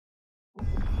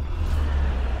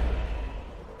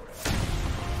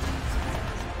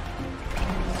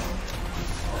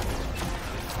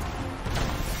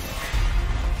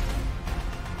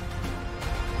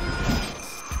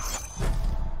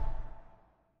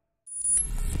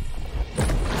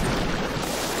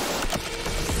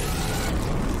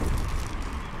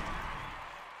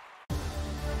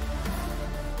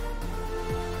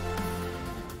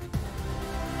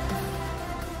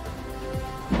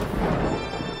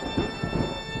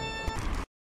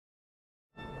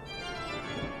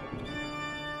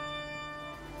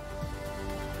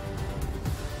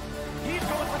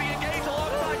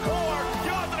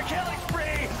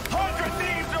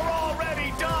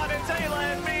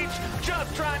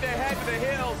to the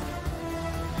hills.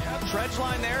 Trench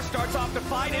line there, starts off the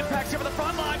fight, impacts him on the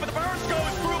front line, but the burst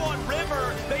goes through on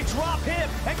River. They drop him,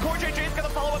 and CoreJJ's gonna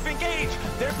follow up engage.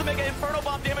 There's the mega Inferno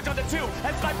Bomb damage onto 2,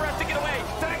 and Sniper has to get away,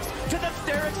 thanks to the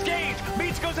Sterix Gage.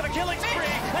 Meech goes on a killing spree,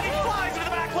 and he flies into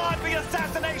the back line for the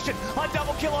assassination. A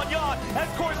double kill on Yawn, and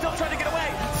Core still trying to get away.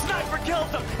 Sniper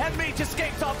kills him, and Meech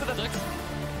escapes off to the...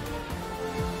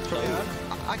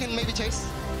 I can maybe chase.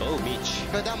 Oh, Meech.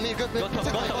 Go down mid, go top.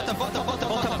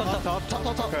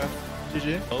 Okay.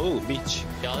 GG. Oh, Meech.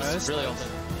 Yeah, this is really open.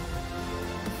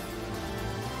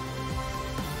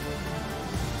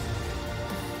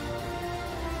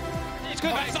 It's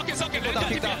good, guys. Suck it.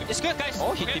 It's good, guys.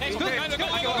 Oh, it's good, guys.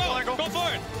 Go for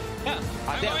it. Yeah.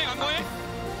 I'm going.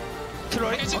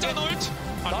 Okay, 진짜 너 ult.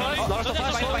 I'm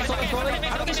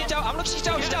looking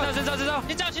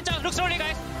진짜. Look slowly,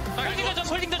 guys.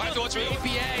 Holding the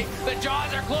APA, the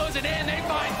jaws are closing in, they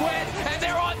find Quinn, and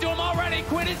they're onto him already.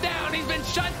 Quinn is down, he's been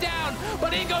shut down,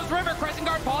 but in goes River, crescent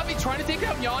guard Poppy trying to take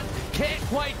out Yawn, can't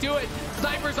quite do it.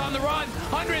 Sniper's on the run,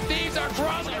 100 Thieves are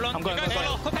crumbling. I'm going.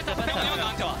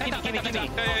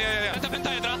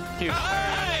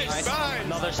 Nice.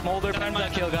 Another smolder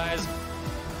penta kill, guys.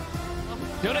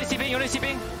 Yone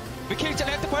CPing. We killed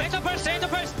Renekton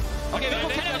first. Okay,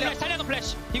 Taliyah no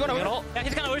flash. He gonna ult. Yeah,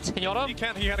 he's gonna ult. Can you ult him? He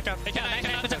can't.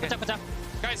 Penta.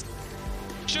 Guys,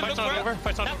 should look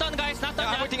for. Not done, guys. Not done.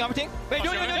 I'm waiting. Wait,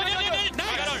 no.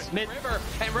 Nice. River,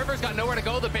 and River's got nowhere to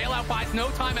go. The bailout buys no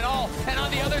time at all. And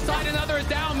on the other side, another is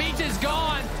down. Meech is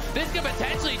gone. This could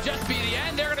potentially just be the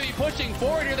end. They're gonna be pushing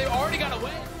forward here. They've already got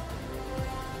away.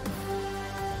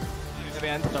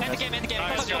 End the game.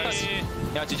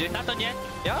 Yeah, GG. Not done yet.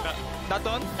 Yeah. Not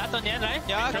done yet, right?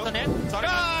 Yeah, not done yet.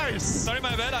 Sorry,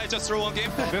 my bad. I just threw one game.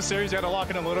 This series, you had to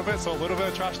lock in a little bit, so a little bit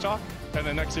of trash talk, and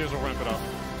then next year's we'll ramp it up.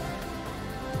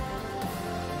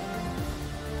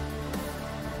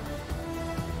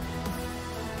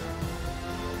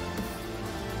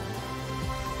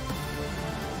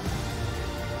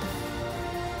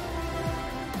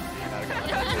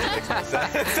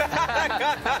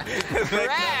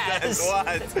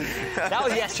 That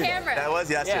was yesterday. That was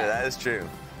yesterday. Yeah. That is true.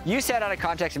 You said out of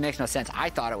context, it makes no sense. I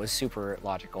thought it was super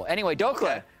logical. Anyway,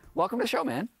 Dokla, welcome to the show,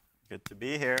 man. Good to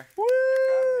be here.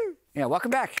 Woo! Yeah, welcome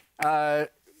back.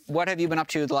 What have you been up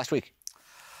to the last week?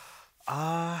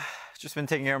 Just been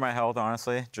taking care of my health,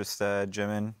 honestly. Just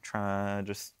gymming, trying to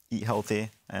just eat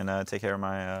healthy and take care of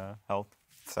my health.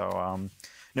 So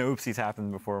no oopsies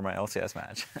happened before my LCS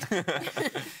match.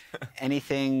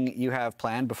 Anything you have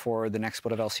planned before the next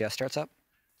split of LCS starts up?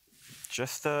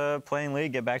 Just playing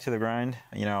League, get back to the grind.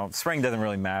 You know, spring doesn't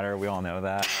really matter. We all know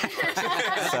that.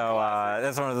 So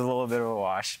that's one of the little bit of a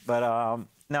wash. But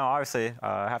no, obviously,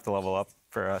 I have to level up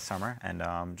for summer, and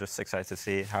just excited to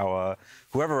see how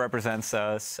whoever represents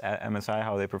us at MSI,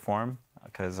 how they perform.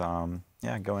 Because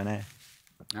yeah, go in A.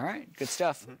 All right, good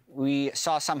stuff. We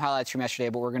saw some highlights from yesterday,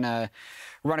 but we're gonna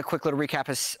run a quick little recap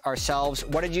ourselves.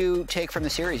 What did you take from the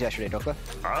series yesterday, Dokla?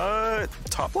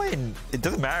 Top lane, it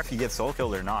doesn't matter if you get soul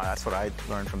killed or not. That's what I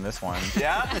learned from this one.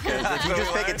 Yeah? Because if you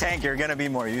just pick a tank, you're gonna be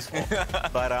more useful.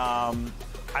 But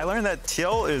I learned that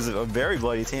TL is a very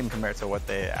bloody team compared to what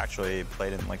they actually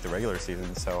played in like the regular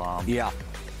season. So yeah,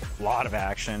 a lot of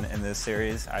action in this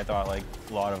series. I thought like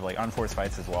a lot of like unforced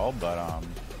fights as well, but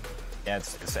yeah,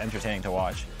 it's entertaining to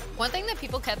watch. One thing that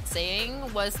people kept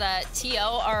saying was that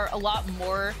TL are a lot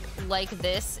more like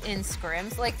this in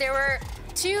scrims. Like there were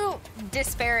two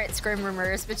disparate scrim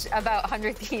rumors about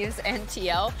 100 Thieves and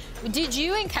TL. Did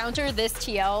you encounter this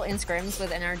TL in scrims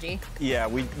with NRG? Yeah,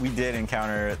 we did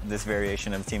encounter this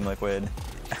variation of Team Liquid.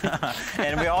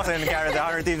 And we also encountered the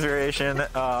 100 Thieves variation.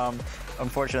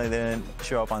 Unfortunately, they didn't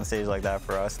show up on stage like that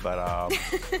for us, but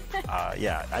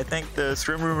yeah, I think the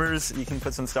scrim rumors, you can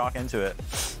put some stock into it.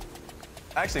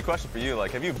 Actually, a question for you,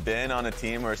 like, have you been on a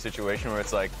team or a situation where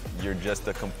it's like you're just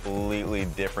a completely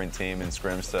different team in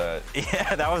scrims to...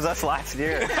 Yeah, that was us last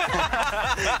year.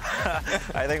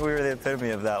 I think we were the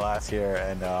epitome of that last year,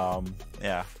 and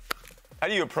yeah. How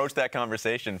do you approach that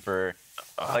conversation for,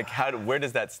 like, where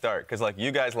does that start? Because, like,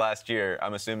 you guys last year,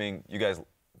 I'm assuming you guys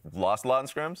lost a lot in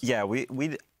scrims? Yeah,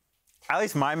 we at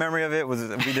least my memory of it was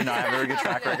we did not have a very good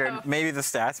track record. Maybe the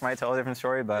stats might tell a different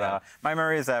story, but my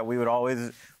memory is that we would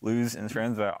always lose in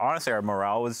scrims. But honestly, our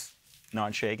morale was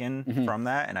not shaken from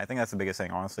that, and I think that's the biggest thing.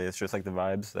 Honestly, it's just like the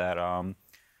vibes that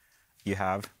you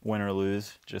have, win or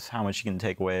lose, just how much you can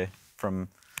take away from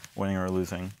winning or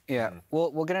losing. Yeah,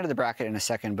 we'll get into the bracket in a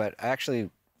second, but actually,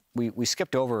 we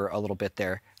skipped over a little bit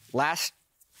there. Last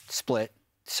split,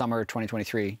 summer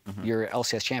 2023, you're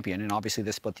LCS champion, and obviously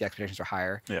this split, the expectations are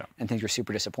higher, and things were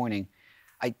super disappointing.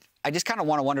 I just kind of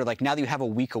want to wonder, like, now that you have a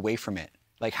week away from it,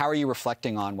 Like, how are you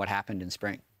reflecting on what happened in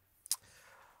spring?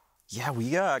 Yeah,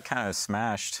 we got kind of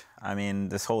smashed. I mean,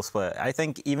 this whole split. I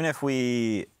think even if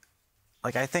we,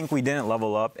 like, I think we didn't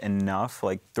level up enough,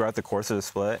 like, throughout the course of the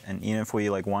split. And even if we,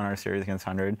 like, won our series against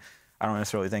 100, I don't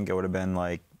necessarily think it would have been,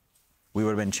 like, we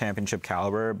would have been championship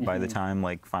caliber by the time,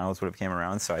 like, finals would have came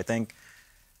around. So I think,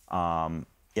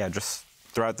 yeah, just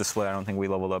throughout the split, I don't think we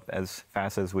leveled up as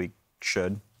fast as we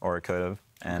should or could have.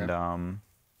 And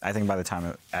I think by the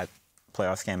time at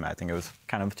playoffs came, I think it was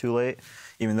kind of too late,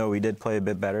 even though we did play a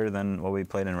bit better than what we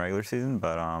played in regular season,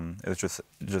 but it was just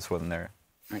wasn't there.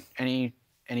 Right.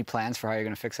 Any plans for how you're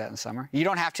going to fix that in summer? You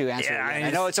don't have to answer. Yeah,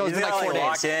 I know it's always been like 4 days.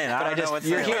 Lock in. But I don't know what's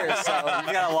you're here, so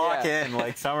you gotta lock in.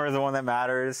 Like, summer is the one that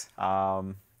matters.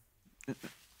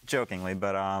 Jokingly,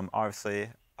 but obviously,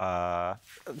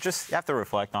 just you have to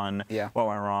reflect on what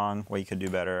went wrong, what you could do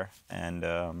better, and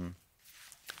kind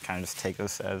of just take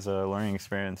this as a learning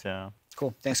experience. Yeah.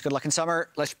 Cool. Thanks. Good luck in summer.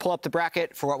 Let's pull up the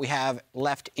bracket for what we have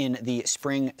left in the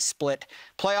spring split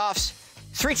playoffs.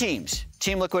 3 teams.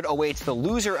 Team Liquid awaits the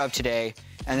loser of today,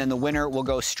 and then the winner will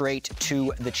go straight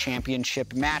to the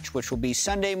championship match, which will be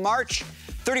Sunday, March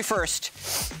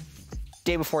 31st,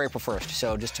 day before April 1st.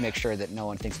 So just to make sure that no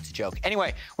one thinks it's a joke.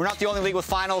 Anyway, we're not the only league with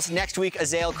finals. Next week,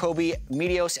 Azael, Kobe,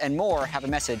 Meteos, and more have a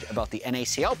message about the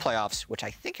NACL playoffs, which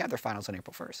I think have their finals on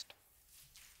April 1st.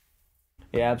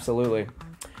 Yeah, absolutely.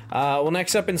 Well,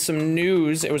 next up in some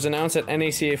news, it was announced that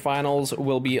NACA Finals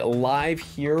will be live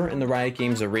here in the Riot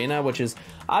Games Arena, which is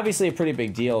obviously a pretty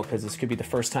big deal because this could be the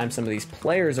first time some of these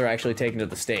players are actually taken to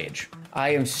the stage. I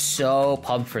am so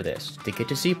pumped for this. To get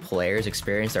to see players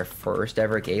experience their first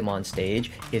ever game on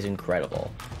stage is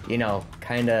incredible. You know,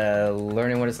 kind of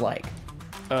learning what it's like.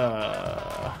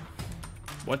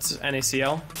 What's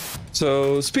NACL?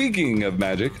 So, speaking of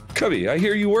Magic, Cubby, I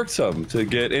hear you worked some to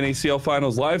get NACL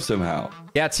Finals live somehow.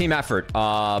 Yeah, team effort.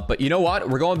 But you know what?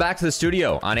 We're going back to the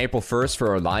studio on April 1st for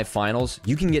our live finals.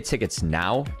 You can get tickets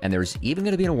now, and there's even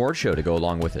going to be an award show to go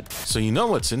along with it. So you know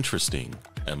what's interesting,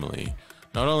 Emily?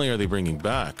 Not only are they bringing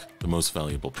back the most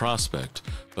valuable prospect,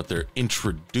 but they're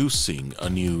introducing a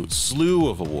new slew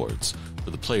of awards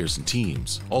for the players and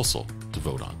teams also to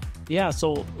vote on. Yeah,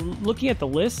 so looking at the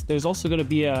list, there's also going to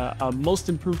be a most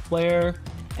improved player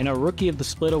and a rookie of the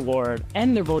split award,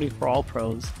 and they're voting for all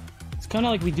pros. It's kind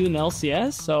of like we do in the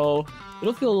LCS, so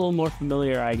it'll feel a little more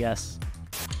familiar, I guess.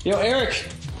 Yo, Eric,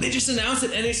 they just announced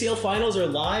that NACL Finals are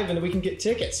live and we can get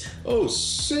tickets. Oh,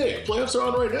 sick. Playoffs are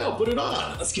on right now. Put it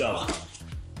on. Let's go.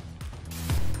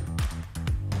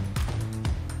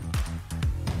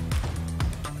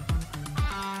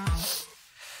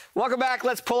 Welcome back.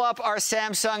 Let's pull up our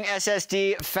Samsung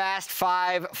SSD Fast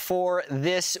 5 for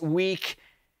this week.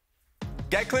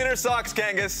 Get cleaner socks,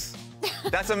 Kangas.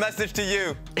 That's a message to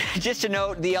you. Just to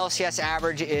note, the LCS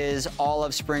average is all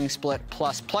of spring split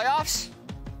plus playoffs.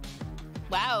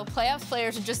 Wow, playoffs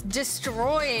players are just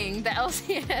destroying the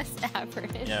LCS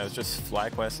average. Yeah, it was just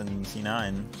FlyQuest and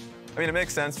C9. I mean, it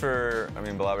makes sense for,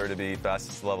 Blaber to be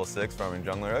fastest level 6 farming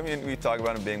jungler. I mean, we talk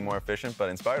about him being more efficient, but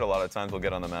Inspired a lot of times will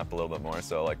get on the map a little bit more.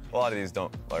 So, like, a lot of these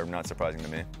are not surprising to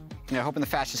me. Yeah, hoping the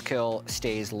fastest kill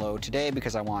stays low today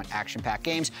because I want action-packed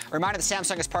games. A reminder that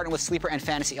Samsung is partnered with Sleeper and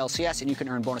Fantasy LCS, and you can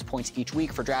earn bonus points each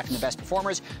week for drafting the best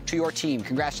performers to your team.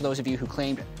 Congrats to those of you who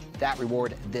claimed that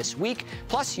reward this week.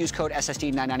 Plus, use code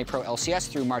SSD990PRO LCS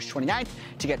through March 29th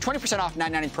to get 20% off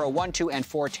 990 Pro 1, 2, and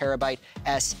 4 terabyte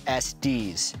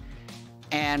SSDs.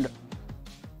 And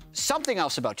something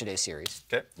else about today's series.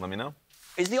 Okay, let me know.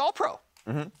 Is the All-Pro.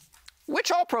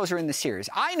 Which All-Pros are in this series?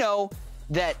 I know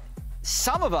that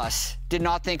some of us did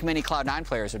not think many Cloud9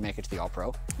 players would make it to the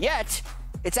All-Pro, yet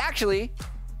it's actually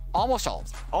almost all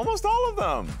of them. Almost all of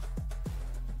them.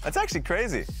 That's actually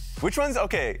crazy. Which ones,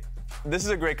 okay, this is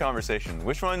a great conversation.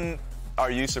 Which one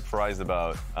are you surprised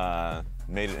about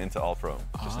made it into All-Pro,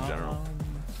 just in general?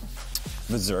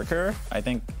 Berserker, I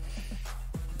think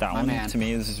that one to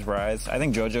me is a surprise. I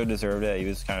think Jojo deserved it. He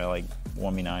was kind of like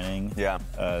 1v9ing. Yeah.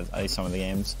 At least some of the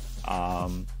games.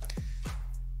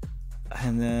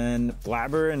 And then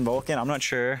Blaber and VULCAN, I'm not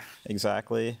sure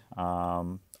exactly.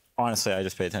 Honestly, I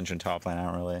just pay attention to top lane. I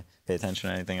don't really pay attention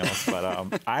to anything else.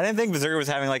 But I didn't think Berserker was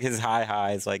having like his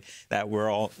highs like that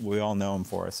we all know him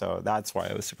for. So that's why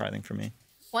it was surprising for me.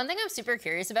 One thing I'm super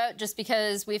curious about, just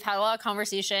because we've had a lot of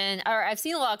conversation, or I've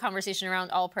seen a lot of conversation around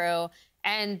All-Pro,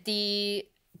 and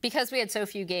because we had so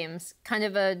few games, kind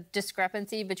of a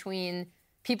discrepancy between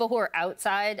people who are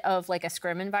outside of like a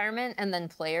scrim environment and then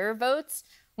player votes.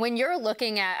 When you're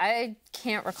looking at, I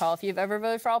can't recall if you've ever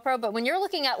voted for All-Pro, but when you're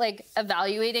looking at like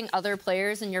evaluating other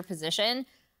players in your position,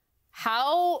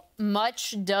 how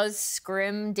much does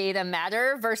scrim data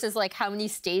matter versus like how many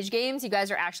stage games you guys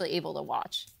are actually able to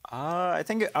watch? I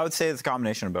think I would say it's a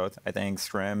combination of both. I think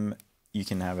scrim, you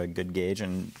can have a good gauge,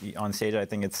 and on stage, I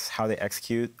think it's how they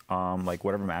execute, like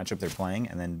whatever matchup they're playing,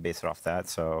 and then base it off that.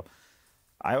 So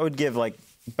I would give like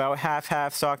about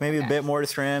half stock, maybe a bit more to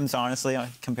scrims, honestly,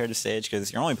 compared to stage,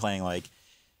 because you're only playing like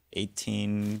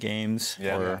 18 games.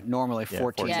 Yeah. Or, normally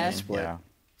 14 games split. Yeah.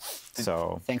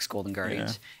 So thanks, Golden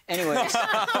Guardians. Yeah. Anyways,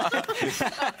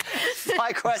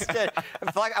 FlyQuest.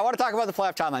 I want to talk about the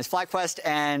playoff timelines. FlyQuest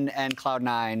and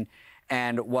Cloud9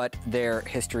 and what their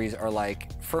histories are like.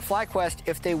 For FlyQuest,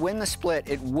 if they win the split,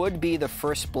 it would be the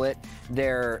first split in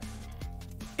their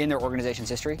organization's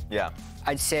history. Yeah.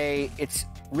 I'd say it's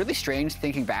really strange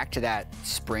thinking back to that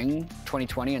spring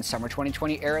 2020 and summer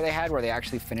 2020 era they had, where they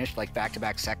actually finished like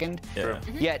back-to-back second. Yeah.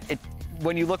 Yet,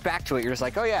 when you look back to it, you're just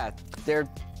like, oh yeah, they've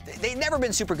never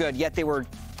been super good, yet they were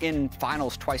in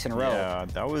finals twice in a row. Yeah,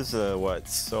 that was what,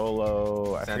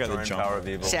 Solo, I forgot the jump. Power of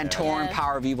Evil. Santorin,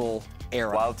 Power of Evil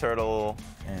era. Wild Turtle.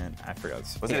 And I forgot.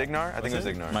 Was it Ignar? I think it was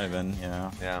Ignar. Might have been,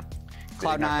 yeah. Yeah.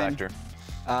 Cloud9,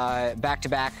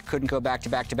 back-to-back, couldn't go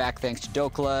back-to-back thanks to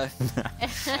Dokla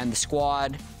and the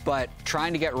squad, but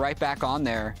trying to get right back on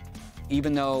there,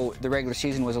 even though the regular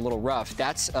season was a little rough,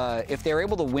 that's if they were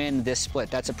able to win this split,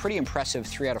 that's a pretty impressive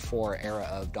 3 out of 4 era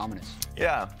of dominance.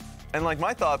 Yeah, and like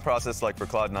my thought process, like for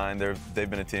Cloud9, they've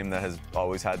been a team that has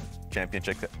always had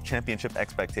championship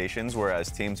expectations,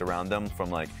 whereas teams around them, from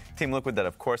like Team Liquid, that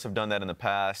of course have done that in the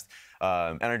past,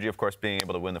 Energy of course being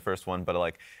able to win the first one, but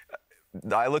like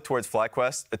I look towards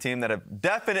FlyQuest, a team that have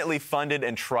definitely funded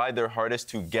and tried their hardest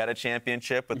to get a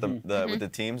championship with with the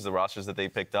teams, the rosters that they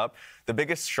picked up. The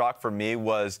biggest shock for me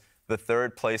was the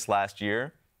 3rd place last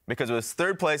year, because it was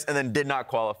 3rd place and then did not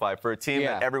qualify for a team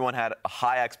that everyone had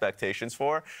high expectations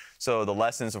for. So the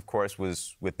lessons, of course,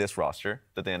 was with this roster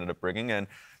that they ended up bringing, and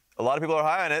a lot of people are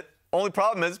high on it. Only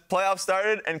problem is playoffs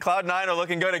started and Cloud9 are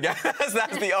looking good again.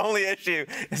 That's the only issue,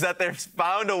 is that they've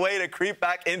found a way to creep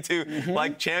back into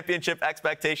like championship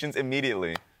expectations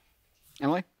immediately.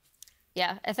 Emily?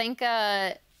 Yeah, I think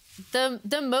the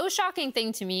most shocking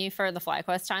thing to me for the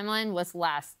FlyQuest timeline was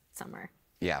last summer.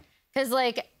 Yeah. Because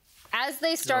like as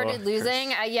they started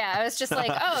losing, I was just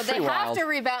like, oh, they have to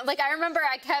rebound. Like I remember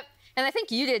I kept, and I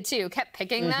think you did too, kept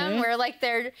picking them where like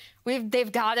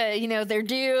they've got to, they're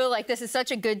due. Like this is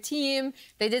such a good team.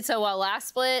 They did so well last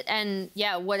split, and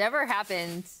yeah, whatever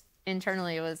happened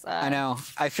internally was. I know.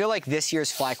 I feel like this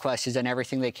year's FlyQuest has done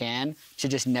everything they can to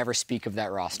just never speak of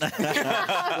that roster.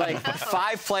 Like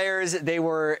 5 players,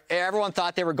 everyone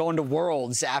thought they were going to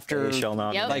Worlds after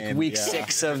like week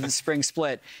 6 of the spring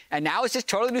split, and now it's just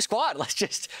totally new squad. Let's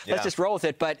just roll with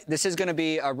it. But this is going to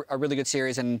be a really good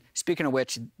series. And speaking of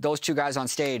which, those 2 guys on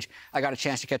stage, I got a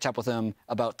chance to catch up with them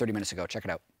about 30 minutes ago. Check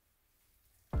it out.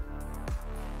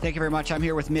 Thank you very much. I'm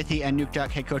here with Mithy and Nuke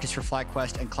Duck, head coaches for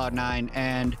FlyQuest and Cloud9,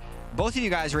 and both of you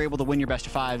guys were able to win your best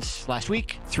of 5s last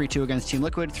week, 3-2 against Team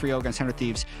Liquid, 3-0 against 100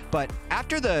 Thieves. But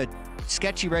after the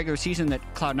sketchy regular season that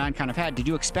Cloud9 kind of had, did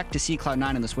you expect to see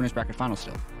Cloud9 in this winners bracket final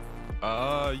still?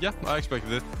 Yeah, I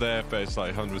expected it. They faced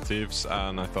like 100 Thieves,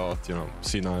 and I thought,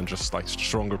 C9 just like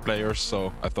stronger players,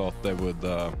 so I thought they would,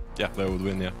 they would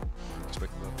win. Yeah,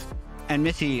 expected that. And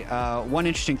Mithy, one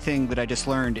interesting thing that I just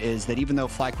learned is that even though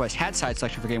FlyQuest had side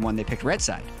selection for game 1, they picked red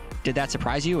side. Did that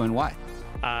surprise you, and why?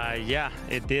 Yeah,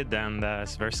 it did, and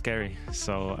it's very scary.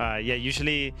 So yeah,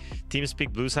 usually teams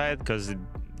pick blue side because it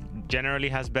generally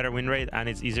has better win rate and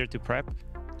it's easier to prep,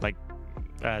 like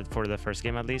for the first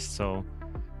game at least. So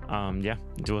yeah,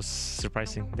 it was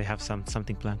surprising. They have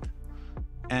something planned.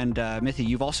 And Mithy,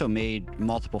 you've also made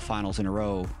multiple finals in a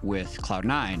row with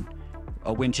Cloud9.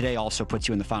 A win today also puts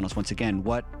you in the finals once again.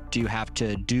 What do you have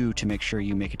to do to make sure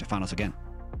you make it to finals again?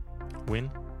 Win.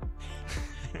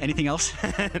 Anything else?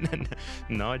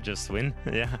 No, just win.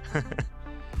 Yeah.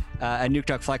 And Nuke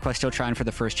Duck, FlyQuest still trying for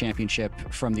the first championship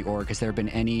from the org. Has there been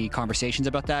any conversations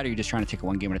about that, or are you just trying to take it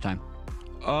one game at a time?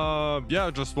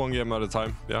 Yeah, just one game at a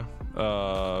time. Yeah.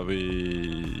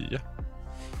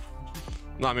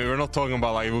 No, I mean, we're not talking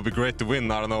about like it would be great to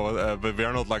win. I don't know, but we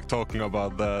are not like talking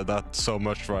about that so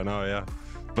much right now. Yeah,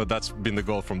 but that's been the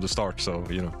goal from the start. So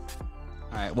All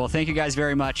right. Well, thank you guys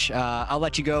very much. I'll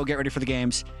let you go. Get ready for the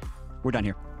games. We're done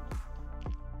here.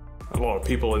 A lot of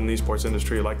people in the esports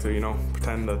industry like to,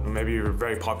 pretend that maybe you're a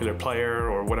very popular player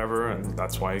or whatever, and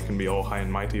that's why you can be all high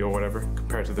and mighty or whatever,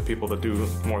 compared to the people that do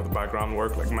more of the background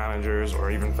work, like managers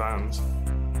or even fans.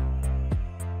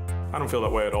 I don't feel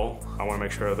that way at all. I want to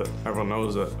make sure that everyone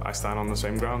knows that I stand on the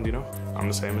same ground, I'm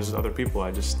the same as other people.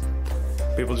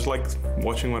 People just like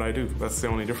watching what I do. That's the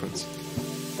only difference.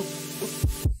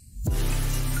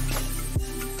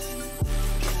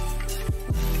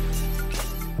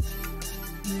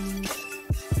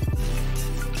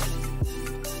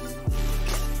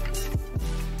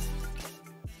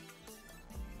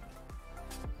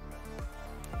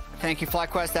 Thank you,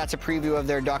 FlyQuest. That's a preview of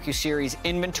their docuseries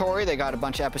inventory. They got a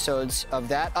bunch of episodes of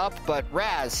that up. But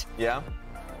Raz, yeah,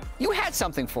 you had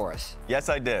something for us. Yes,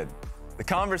 I did. The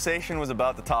conversation was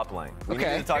about the top lane. We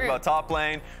needed to talk about top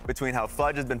lane, between how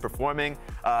Fudge has been performing,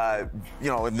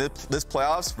 in this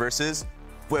playoffs versus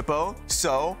Bwipo.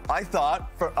 So I thought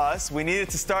for us, we needed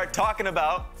to start talking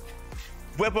about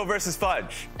Bwipo versus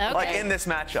Fudge, like in this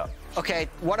matchup. Okay,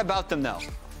 what about them though?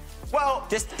 Well,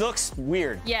 this looks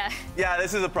weird. Yeah. Yeah,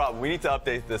 this is a problem. We need to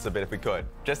update this a bit if we could.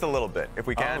 Just a little bit, if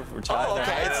we can. Okay. It's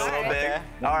a little big.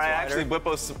 All right, actually,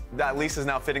 Bwipo's, at least is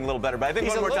now fitting a little better. But I think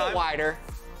He's one more a little time. wider.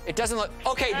 It doesn't look,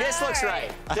 okay, this looks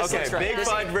right. This looks right. Big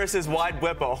Fudge versus wide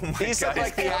Bwipo. Oh These look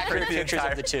like the accurate pictures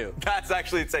of the two. That's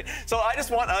actually insane. So I just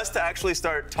want us to actually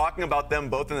start talking about them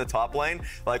both in the top lane.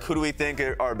 Like, who do we think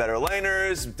are better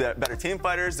laners, better team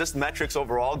fighters, just metrics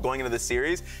overall going into the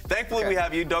series. Thankfully, we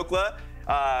have you, Dokla.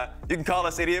 You can call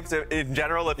us idiots in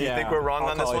general if you think we're wrong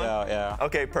on this one. Yeah.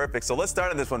 Okay, perfect. So let's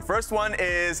start on this one. First one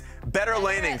is better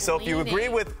laning. So if you agree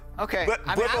with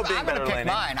Bwipo being better laning.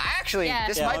 Mine. I actually,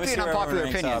 this might be an unpopular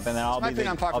opinion. And then I'll be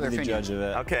the judge of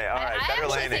it. Okay, all right, better I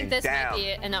laning. actually think this might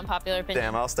be an unpopular opinion.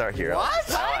 Damn, I'll start here.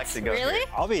 What? I'll actually go Really? here.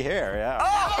 I'll be here, yeah.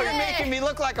 Oh, you're making me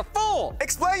look like a fool.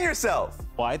 Explain yourself.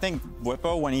 Well, I think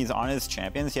Bwipo, when he's on his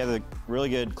champions, he has a really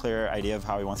good, clear idea of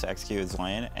how he wants to execute his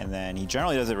lane, and then he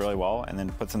generally does it really well, and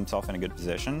then puts himself in a good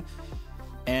position.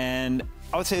 And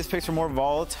I would say his picks are more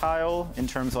volatile in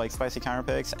terms of like spicy counter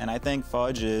picks, and I think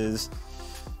Fudge is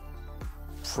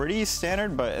pretty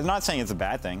standard, but it's not saying it's a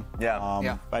bad thing.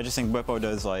 Yeah. But I just think Bwipo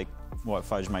does like what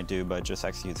Fudge might do, but just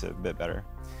executes it a bit better.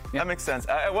 That makes sense.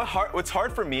 What's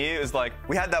hard for me is like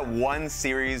we had that one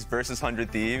series versus 100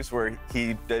 Thieves where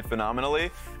he did phenomenally,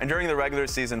 and during the regular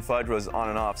season, Fudge was on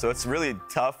and off. So it's really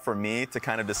tough for me to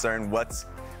kind of discern what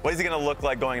is he going to look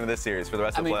like going into this series for the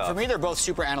rest of the playoffs. For me, they're both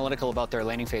super analytical about their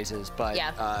laning phases, but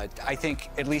I think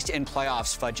at least in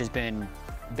playoffs, Fudge has been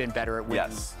better at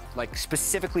winning. Yes. Like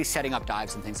specifically setting up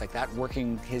dives and things like that,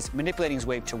 manipulating his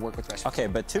way to work with the rest of Okay,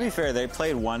 but to be fair, they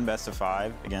played one best of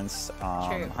 5 against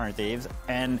 100 Thieves,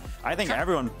 and I think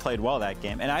everyone played well that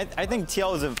game. And I think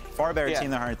TL is a far better team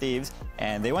than 100 Thieves,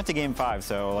 and they went to game 5,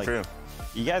 so like,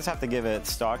 you guys have to give it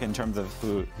stock in terms of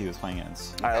who he was playing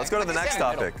against. All right, let's go to the next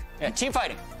topic. Yeah, team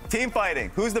fighting. Team fighting.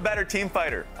 Who's the better team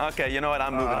fighter? Okay, you know what?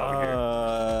 I'm moving over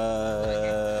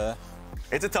here.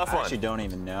 It's a tough one. I actually don't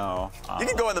even know. You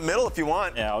can go in the middle if you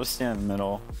want. Yeah, I'll just stand in the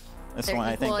middle. This one,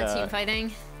 I think. Team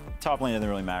fighting. Top lane doesn't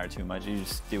really matter too much. You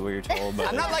just do what you're told. But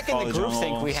I'm not liking the group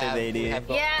think we have. Yeah,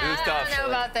 I don't know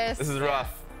about this. This is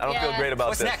rough. I don't feel great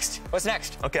about this. What's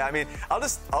next? Okay, I mean, I'll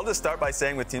just start by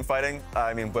saying with team fighting,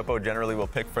 I mean, Bwipo generally will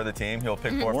pick for the team. He'll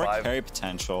pick 4 or 5. Carry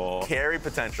potential. Carry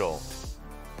potential.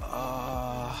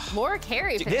 More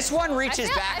carry potential. This one reaches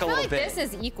back a little bit. I feel like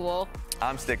this is equal.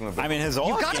 I'm sticking with Bwipo. I mean, his You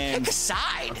Olaf gotta games. pick a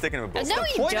side. I'm sticking with Bwipo. No,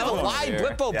 What's you the point of the don't. wide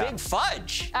Bwipo Big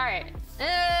Fudge? All right.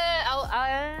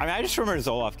 I mean, I just remember his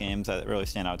Olaf games that really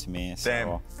stand out to me. Same.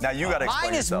 So. Now you gotta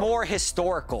explain Mine is yourself. more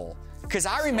historical. Because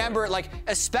I remember, like,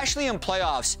 especially in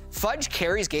playoffs, Fudge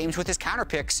carries games with his counter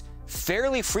picks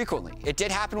fairly frequently. It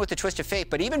did happen with the Twist of Fate,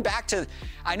 but even back to,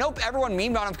 I know everyone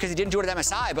memed on him because he didn't do it at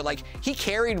MSI, but like he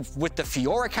carried with the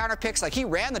Fiora counter picks. Like he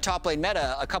ran the top lane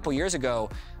meta a couple years ago,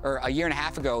 or a year and a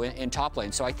half ago in top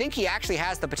lane. So I think he actually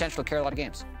has the potential to carry a lot of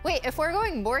games. Wait, if we're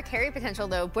going more carry potential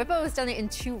though, Bwipo has done it in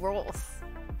 2 roles.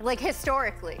 Like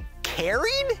historically.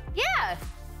 Carried? Yeah.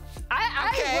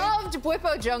 I loved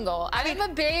Bwipo jungle. I'm a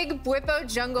big Bwipo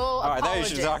jungle I thought you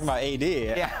apologist. should talk about AD.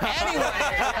 Yeah.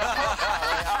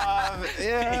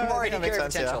 Yeah, more AD carry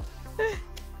sense, potential. More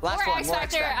Last one, X more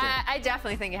Factor. X Factor. I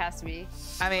definitely think it has to be.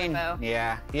 I mean,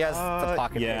 yeah, he has the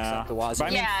pocket picks up the wazoo.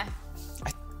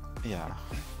 Yeah.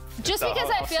 Just because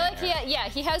I feel like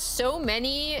he has so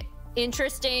many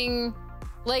interesting,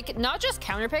 like not just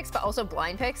counter picks, but also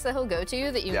blind picks that he'll go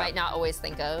to that you might not always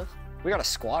think of. We got a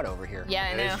squad over here. Yeah,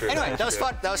 I know. Anyway, that was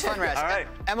fun. That was fun, Raz. All right.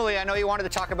 Emily, I know you wanted to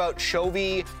talk about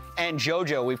Chovy and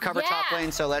JoJo. We've covered top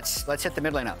lane, so let's hit the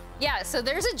mid lane up. Yeah, so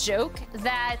there's a joke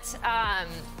that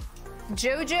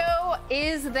JoJo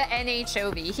is the NA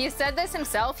Chovy. He said this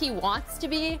himself. He wants to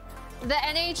be the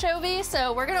NA Chovy,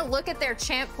 so we're gonna look at their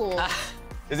champ pool.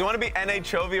 Does he want to be NA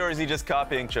Chovy or is he just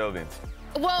copying Chovy?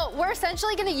 Well, we're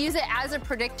essentially gonna use it as a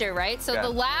predictor, right? So the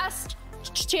last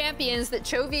champions that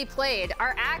Chovy played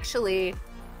are actually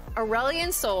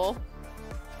Aurelion Sol,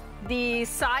 the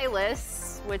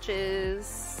Silas, which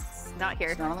is not here.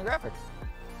 It's not on the graphic.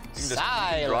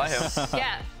 Silas. Draw him.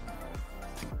 Yeah.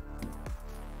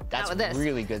 That's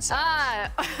really good stuff.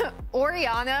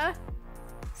 Orianna.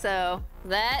 So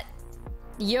that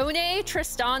Yone,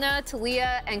 Tristana,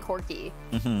 Taliyah, and Corki.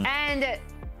 And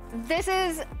this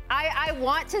is, I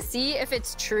want to see if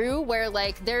it's true where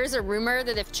like there's a rumor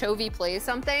that if Chovy plays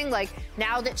something, like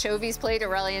now that Chovy's played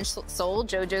Aurelion Sol,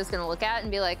 JoJo's gonna look at it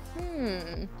and be like,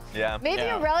 Yeah. maybe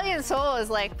Aurelion Sol is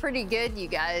like pretty good, you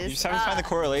guys. You just have to find the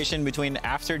correlation between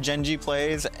after Genji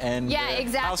plays and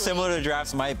how similar the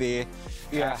drafts might be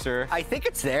after. I think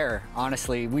it's there,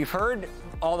 honestly. We've heard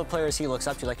all the players he looks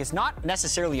up to. Like, it's not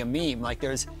necessarily a meme. Like,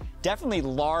 there's definitely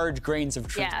large grains of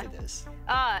truth to this.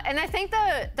 And I think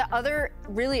the other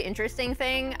really interesting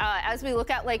thing, as we look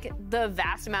at like the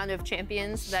vast amount of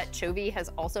champions that Chovy has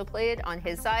also played on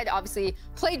his side, obviously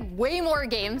played way more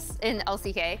games in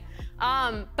LCK.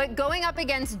 But going up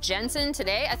against Jensen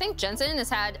today, I think Jensen has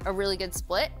had a really good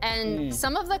split. And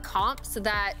some of the comps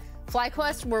that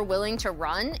FlyQuest were willing to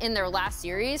run in their last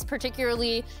series,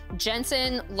 particularly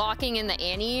Jensen locking in the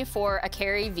Annie for a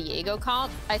carry Viego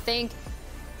comp, I think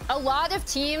a lot of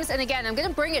teams, and again, I'm gonna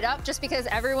bring it up just because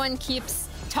everyone keeps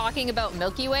talking about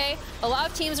Milky Way. A lot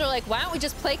of teams are like, why don't we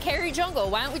just play carry jungle?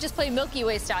 Why don't we just play Milky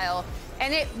Way style?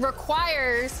 And it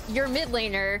requires your mid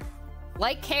laner,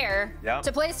 like Care,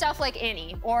 to play stuff like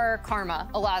Annie or Karma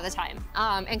a lot of the time.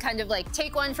 And kind of like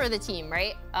take one for the team,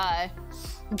 right?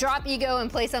 Drop ego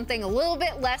and play something a little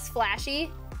bit less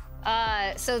flashy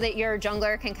so that your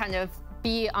jungler can kind of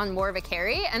be on more of a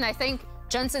carry. And I think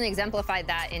Jensen exemplified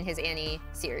that in his Annie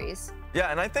series.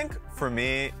 Yeah, and I think for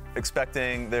me,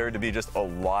 expecting there to be just a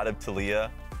lot of Taliyah,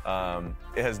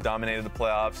 it has dominated the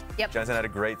playoffs. Jensen had a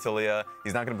great Taliyah.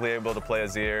 He's not going to be able to play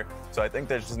Azir. So I think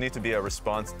there just needs to be a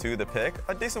response to the pick.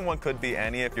 A decent one could be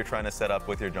Annie if you're trying to set up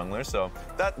with your jungler. So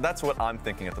that's what I'm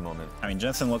thinking at the moment. I mean,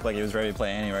 Jensen looked like he was ready to play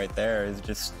Annie right there.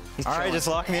 He's all right, just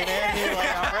lock me in Annie.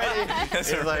 Like, I'm ready.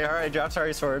 He's like, all right, drop's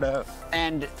already sorted out.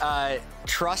 And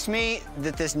trust me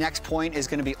that this next point is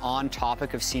going to be on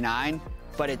topic of C9,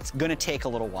 but it's going to take a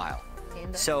little while.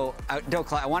 So,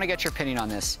 Dokla, I want to get your opinion on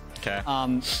this. Okay.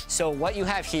 So what you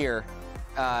have here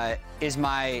is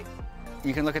my,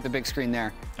 you can look at the big screen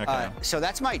there. Okay. So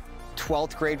that's my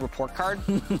 12th grade report card.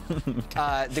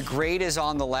 The grade is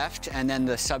on the left and then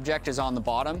the subject is on the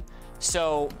bottom.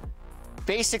 So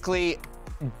basically,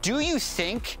 do you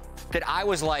think that I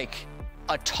was like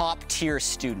a top tier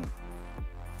student?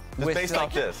 Just based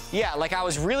off this? Yeah, like I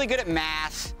was really good at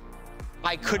math.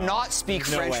 I could not speak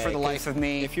French for the life of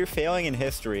me. If you're failing in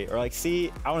history, or like,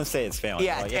 I want to say it's failing.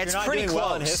 Yeah, like, it's if you're not pretty doing close.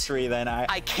 well in history, then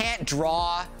I can't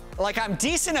draw. Like, I'm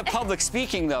decent at public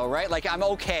speaking, though, right? Like, I'm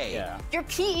okay. Yeah. Your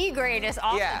PE grade is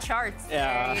off the charts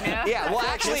there, you know? Yeah, well,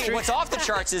 actually, what's off the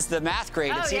charts is the math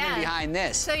grade. It's even behind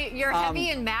this. So you're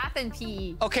heavy in math and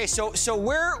PE. Okay, so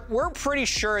we're pretty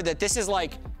sure that this is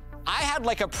like, I had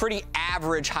like a pretty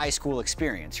average high school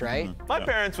experience, right? My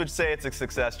parents would say it's a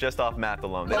success just off math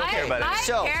alone. They don't care about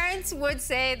anything. My parents would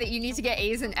say that you need to get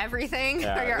A's in everything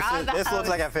or you're out of the house. This looks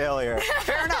like a failure.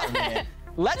 Fair enough.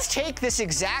 Let's take this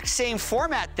exact same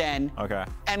format then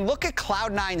and look at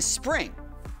Cloud9 Spring.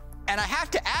 And I have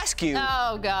to ask you,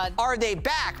 are they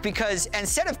back? Because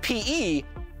instead of PE,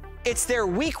 it's their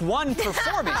week 1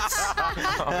 performance.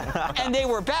 And they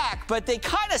were back, but they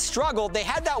kind of struggled. They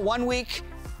had that 1 week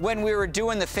when we were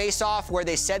doing the face-off where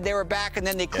they said they were back, and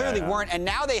then they clearly weren't, and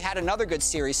now they had another good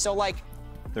series. So, like,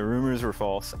 the rumors were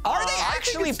false. Are they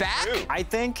actually back? True. I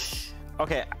think,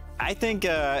 I think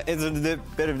it's a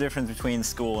bit of difference between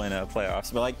school and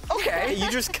playoffs, but like,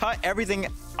 you just cut everything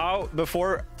out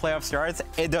before playoff starts.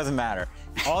 It doesn't matter.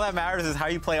 All that matters is how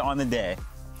you play on the day.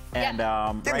 And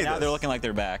right now, they're looking like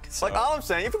they're back. So. Like, all I'm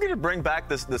saying, if we could just bring back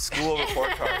the school report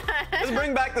card. Just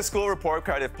bring back the school report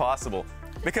card if possible.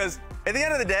 Because at the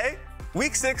end of the day,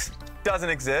 week 6 doesn't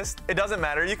exist. It doesn't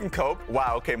matter. You can cope.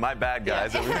 Wow, okay, my bad,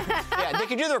 guys. Yeah, they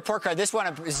can do the report card. This one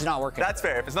is not working. That's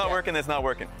fair. If it's not working, it's not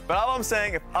working. But all I'm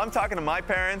saying, if I'm talking to my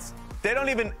parents, they don't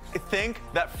even think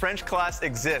that French class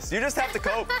exists. You just have to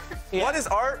cope. What is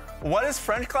art? What is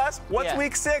French class? What's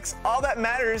week 6? All that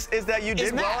matters is that you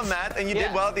did well in math and you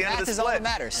did well at the end of the split. Math is all that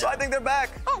matters. So I think they're back.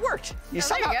 Oh, it worked. You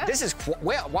somehow, this is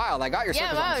wild. I got your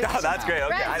circles on. Oh, that's great.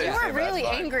 Okay, French, you were really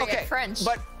angry at French.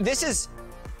 But this is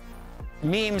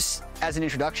memes as an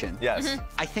introduction. Yes.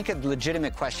 I think a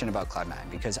legitimate question about Cloud9,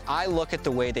 because I look at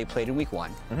the way they played in week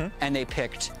 1, and they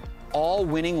picked all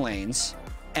winning lanes,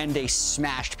 and they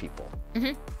smashed people.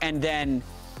 And then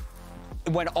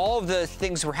when all of the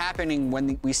things were happening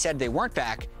when we said they weren't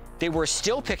back, they were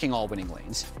still picking all winning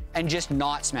lanes and just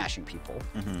not smashing people.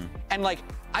 And like,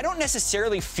 I don't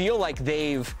necessarily feel like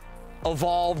they've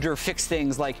evolved or fixed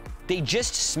things. Like, they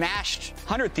just smashed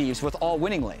 100 Thieves with all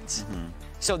winning lanes.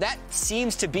 So that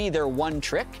seems to be their one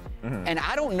trick. And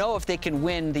I don't know if they can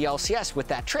win the LCS with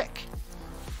that trick.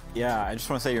 Yeah, I just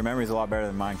want to say your memory's a lot better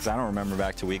than mine because I don't remember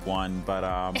back to week 1. But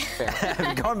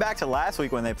going back to last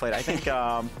week when they played, I think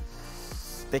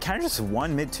they kind of just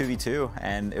won mid 2v2,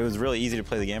 and it was really easy to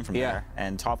play the game from there.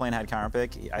 And top lane had counter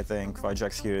pick. I think Fudge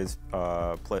executed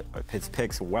his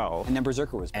picks well. And then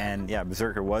Berserker was back. And yeah,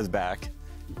 Berserker was back.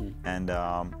 And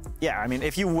yeah, I mean,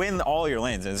 if you win all your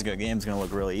lanes, this game's going to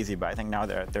look really easy. But I think now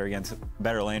they're against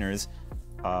better laners.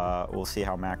 We'll see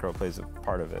how macro plays a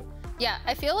part of it. Yeah,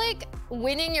 I feel like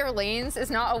winning your lanes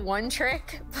is not a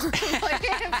one-trick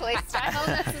play style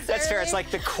necessarily. That's fair. It's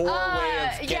like the core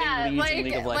way of getting leads in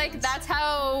League of Legends. Like that's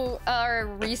how our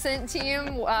recent team,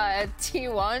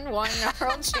 T1, won the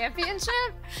World Championship.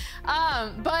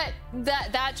 But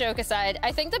that joke aside,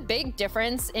 I think the big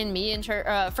difference in me,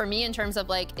 for me, in terms of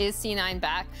like, is C9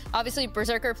 back? Obviously,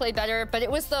 Berserker played better, but it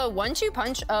was the 1-2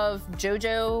 punch of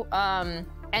Jojo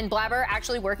and Blaber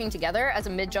actually working together as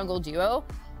a mid-jungle duo.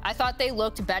 I thought they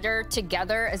looked better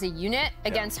together as a unit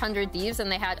against 100 Thieves than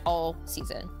they had all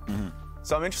season.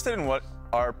 So I'm interested in what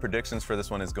our predictions for this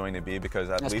one is going to be,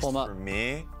 because at least for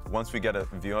me, once we get a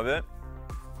view of it,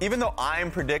 even though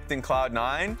I'm predicting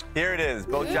Cloud9, here it is.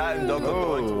 Both Jad and Doko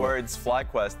going towards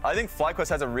FlyQuest. I think FlyQuest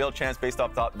has a real chance based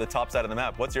off the top side of the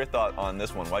map. What's your thought on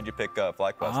this one? Why'd you pick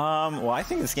FlyQuest? Well, I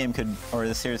think this game could, or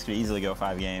this series could easily go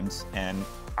 5 games. And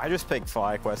I just picked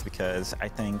FlyQuest because I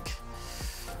think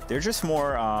they're just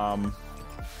more,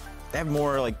 they have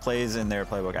more like plays in their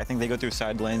playbook. I think they go through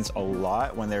side lanes a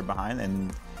lot when they're behind,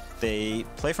 and they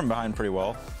play from behind pretty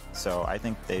well. So I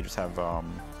think they just have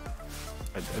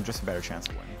just a better chance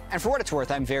of winning. And for what it's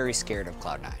worth, I'm very scared of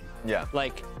Cloud9. Yeah.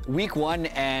 Like, week 1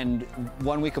 and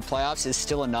 1 week of playoffs is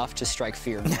still enough to strike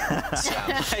fear in me.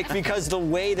 Like, because the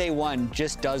way they won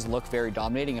just does look very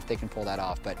dominating if they can pull that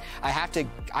off. But I have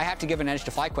to give an edge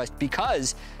to FlyQuest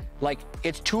because, like,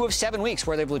 it's 2 of 7 weeks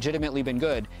where they've legitimately been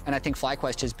good, and I think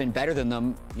FlyQuest has been better than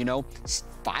them, you know,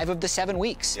 5 of the 7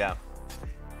 weeks. Yeah.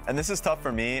 And this is tough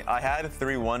for me. I had a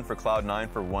 3-1 for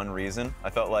Cloud9 for one reason. I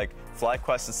felt like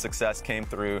FlyQuest's success came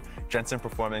through Jensen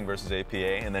performing versus APA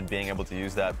and then being able to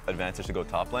use that advantage to go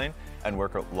top lane and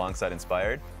work alongside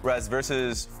Inspired. Whereas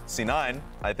versus C9,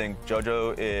 I think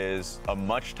Jojo is a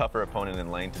much tougher opponent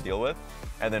in lane to deal with.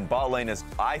 And then bot lane is,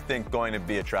 I think, going to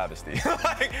be a travesty.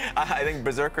 I think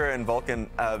Berserker and VULCAN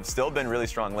have still been really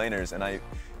strong laners, and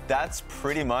that's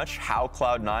pretty much how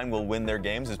Cloud9 will win their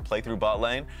games, is play through bot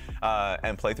lane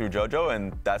and play through Jojo,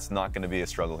 and that's not going to be a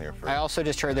struggle here. I also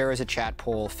just heard there was a chat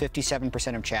poll.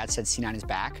 57% of chat said C9 is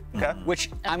back, which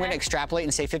I'm going to extrapolate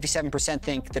and say 57%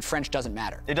 think that French doesn't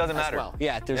matter. It doesn't matter. Well.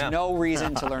 Yeah, there's no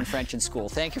reason to learn French in school.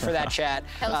 Thank you for that, chat.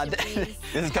 This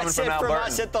is coming That's from it Al from Barton.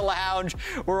 us at the lounge.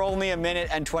 We're only 1 minute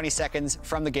and 20 seconds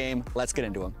from the game. Let's get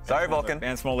into them. Sorry, VULCAN.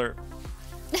 Van Smolder.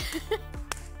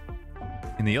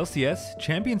 In the LCS,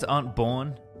 champions aren't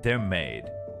born, they're made.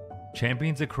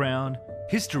 Champions are crowned,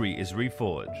 history is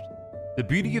reforged. The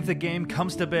beauty of the game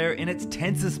comes to bear in its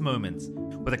tensest moments,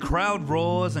 where the crowd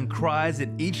roars and cries at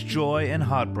each joy and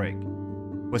heartbreak.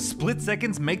 Where split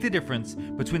seconds make the difference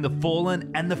between the fallen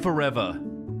and the forever.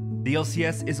 The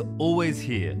LCS is always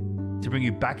here to bring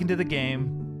you back into the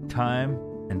game, time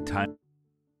and time.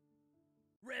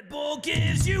 Red Bull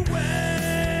gives you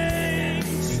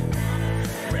wings.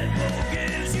 Red Bull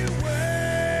gives you wings.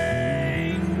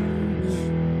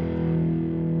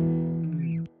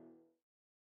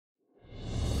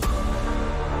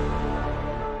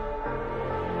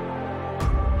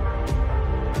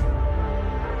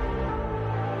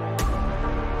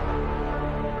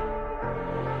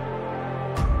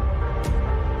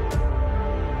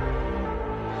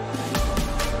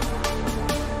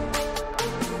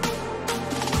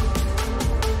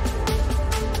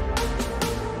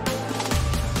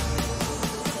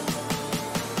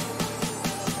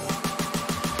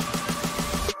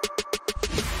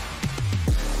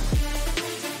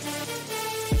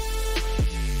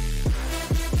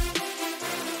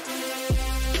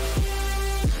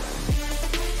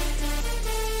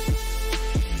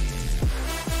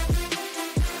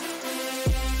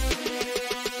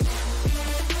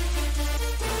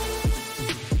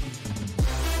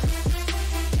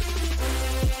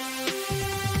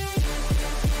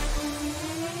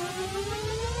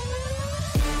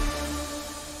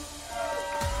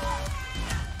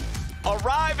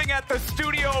 Arriving at the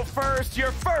studio first,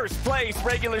 your first place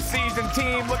regular season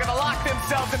team looking to lock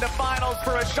themselves into finals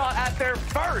for a shot at their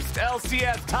first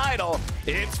LCS title.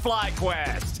 It's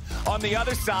FlyQuest. On the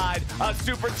other side, a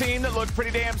super team that looked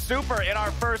pretty damn super in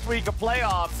our first week of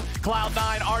playoffs.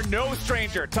 Cloud9 are no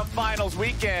stranger to finals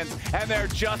weekends, and they're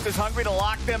just as hungry to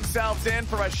lock themselves in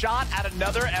for a shot at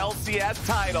another LCS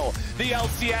title. The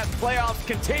LCS playoffs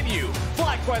continue.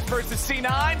 FlyQuest versus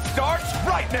C9 starts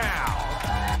right now.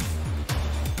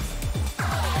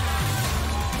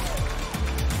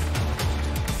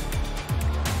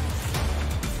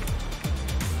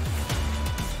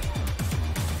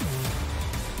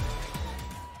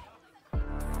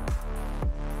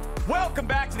 Welcome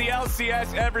back to the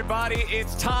LCS, everybody.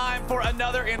 It's time for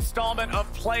another installment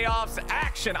of playoffs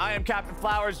action. I am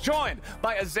CaptainFlowers, joined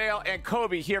by Azael and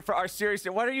Kobe here for our series.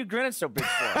 What are you grinning so big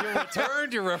for? You're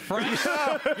returned, you're refreshed,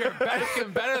 you're back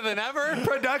and better than ever.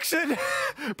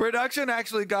 Production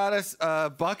actually got us a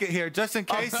bucket here, just in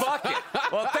case. A bucket.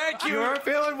 Well, thank you. You were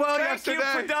feeling well yesterday.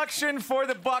 Thank you, production, for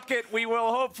the bucket. We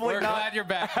will hopefully We're glad you're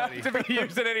back, buddy. to be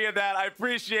using any of that. I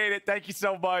appreciate it. Thank you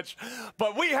so much.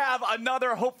 But we have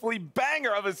another, hopefully,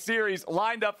 banger of a series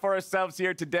lined up for ourselves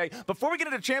here today. Before we get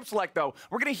into Champ Select, though,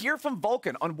 we're going to hear from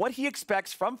VULCAN on what he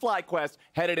expects from FlyQuest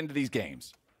headed into these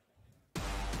games.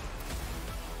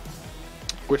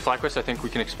 With FlyQuest, I think we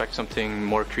can expect something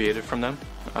more creative from them.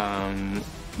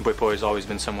 Bwipo has always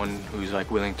been someone who's like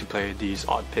willing to play these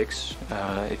odd picks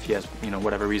if he has,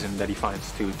 whatever reason that he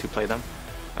finds to play them.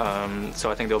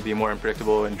 So I think they'll be more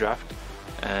unpredictable in draft.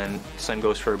 And same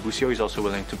goes for Busio. He's also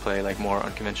willing to play like more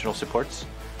unconventional supports.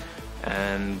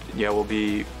 And yeah, we'll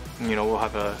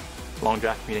have a long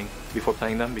draft meeting before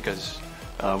playing them because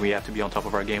we have to be on top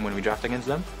of our game when we draft against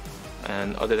them.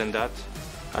 And other than that,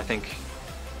 I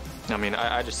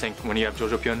just think when you have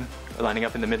jojopyun lining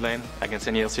up in the mid lane against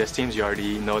any LCS teams, you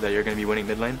already know that you're going to be winning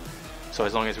mid lane. So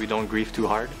as long as we don't grief too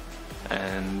hard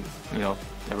and,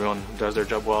 everyone does their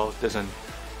job well, doesn't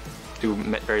do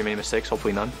very many mistakes,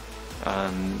 hopefully none,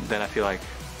 then I feel like,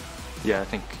 I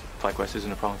think FlyQuest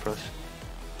isn't a problem for us.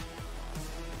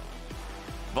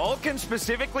 VULCAN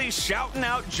specifically shouting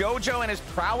out JoJo and his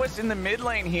prowess in the mid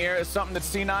lane here is something that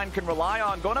C9 can rely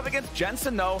on. Going up against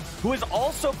Jensen, though, who has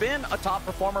also been a top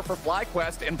performer for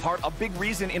FlyQuest, a big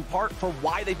reason for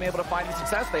why they've been able to find the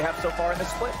success they have so far in this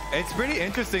split. It's pretty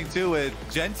interesting, too, with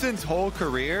Jensen's whole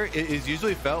career, it is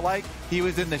usually felt like he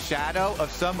was in the shadow of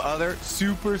some other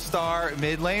superstar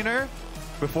mid laner.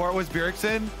 Before it was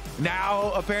Bjergsen.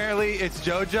 Now, apparently, it's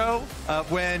JoJo.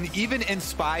 When even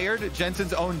Inspired,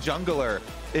 Jensen's own jungler,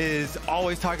 is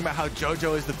always talking about how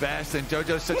JoJo is the best and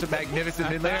JoJo's such a magnificent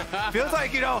mid laner. Feels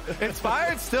like,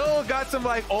 Inspired still got some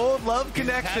old love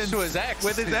connections to his ex.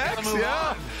 With his ex.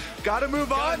 Gotta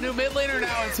move on. Got a new mid laner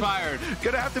now, Inspired.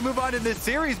 Gonna have to move on in this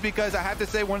series because I have to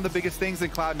say one of the biggest things in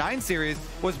Cloud9 series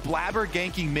was Blaber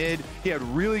ganking mid. He had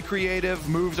really creative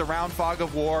moves around Fog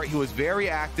of War. He was very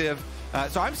active.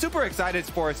 So I'm super excited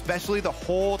for especially the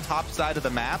whole top side of the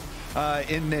map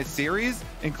in this series,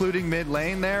 including mid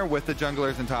lane there with the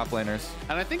junglers and top laners.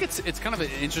 And I think it's kind of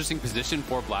an interesting position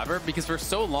for Blaber because for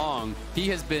so long he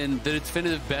has been the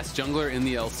definitive best jungler in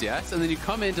the LCS, and then you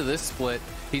come into this split,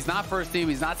 he's not first team,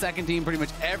 he's not second team. Pretty much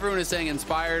everyone is saying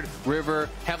Inspired, River,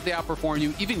 heavily outperform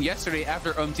you. Even yesterday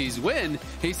after UMT's win,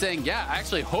 he's saying, I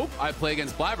actually hope I play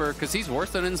against Blaber because he's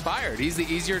worse than Inspired. He's the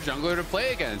easier jungler to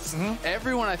play against.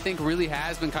 Everyone, I think, really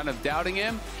has been kind of doubting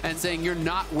him and saying you're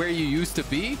not where you used to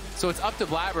be. So it's up to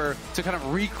Blaber to kind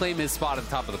of reclaim his spot at the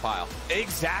top of the pile.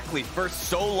 Exactly. For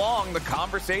so long, the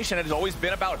conversation has always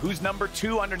been about who's number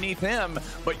 2 underneath him,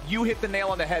 but you hit the nail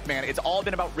on the head, man. It's all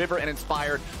been about River and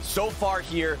Inspired so far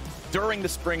here during the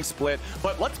spring split.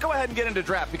 But let's go ahead and get into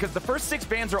draft because the first 6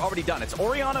 bans are already done. It's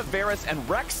Orianna, Varus, and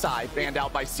Rek'Sai banned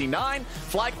out by C9.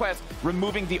 FlyQuest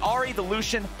removing the Ahri, the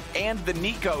Lucian, and the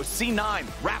Nico. C9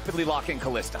 rapidly locking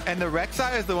Kalista. And the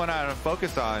Rek'Sai is the one I want to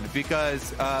focus on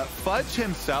because Fudge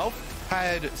himself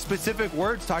had specific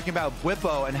words talking about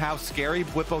Bwipo and how scary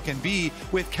Bwipo can be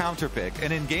with counterpick.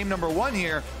 And in game number 1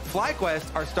 here,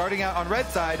 FlyQuest are starting out on red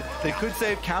side. They could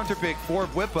save counterpick for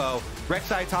Bwipo.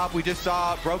 Rek'Sai top, we just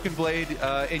saw Broken Blade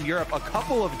in Europe a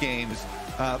couple of games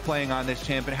playing on this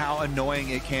champ and how annoying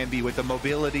it can be with the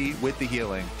mobility, with the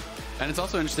healing. And it's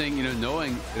also interesting,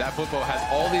 knowing that Bwipo has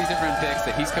all these different picks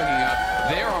that he's cooking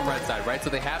up. They're on red side, right? So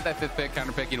they have that 5th pick,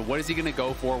 counter pick. What is he going to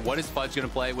go for? What is Fudge going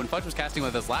to play? When Fudge was casting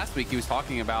with us last week, he was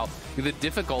talking about the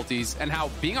difficulties and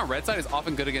how being on red side is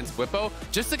often good against Bwipo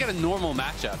just to get a normal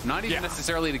matchup. Not even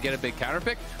necessarily to get a big counter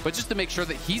pick, but just to make sure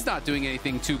that he's not doing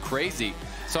anything too crazy.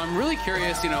 So I'm really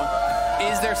curious,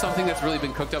 is there something that's really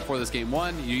been cooked up for this game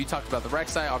 1? You talked about the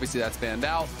Rek'Sai, obviously that's banned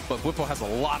out, but Bwipo has a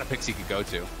lot of picks he could go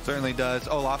to. Certainly does.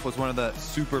 Olaf was one of the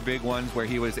super big ones where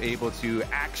he was able to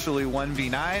actually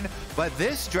 1v9. But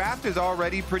this draft is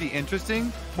already pretty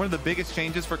interesting. One of the biggest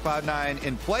changes for Cloud9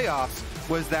 in playoffs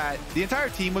was that the entire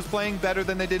team was playing better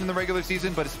than they did in the regular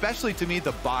season, but especially to me,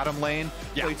 the bottom lane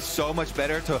played so much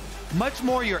better to much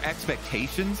more your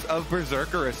expectations of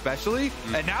Berserker especially.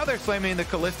 And now they're slamming the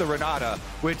Kalista Renata,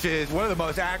 which is one of the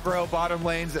most aggro bottom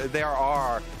lanes there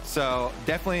are. So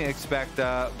definitely expect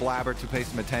Blaber to pay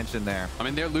some attention there. I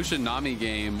mean, their Lucian Nami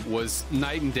game was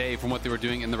night and day from what they were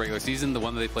doing in the regular season. The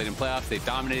one that they played in playoffs, they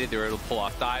dominated. They were able to pull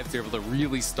off dives. They were able to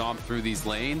really stomp through these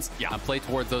lanes and play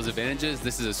towards those advantages.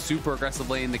 This is a super aggressive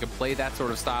lane. They can play that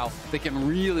sort of style. They can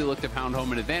really look to pound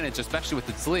home an advantage, especially with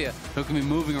the Taliyah, who can be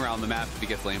moving around the map if he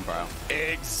gets lane prio.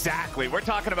 Exactly. We're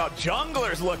talking about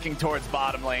junglers looking towards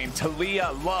bottom lane.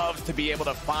 Taliyah loves to be able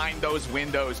to find those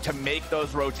windows, to make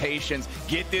those rotations,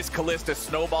 get this Kalista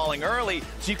snowballing early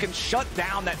so you can shut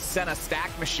down that Senna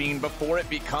stack machine before it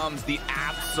becomes the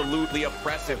absolutely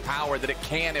oppressive power that it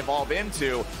can evolve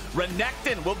into.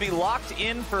 Renekton will be locked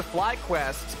in for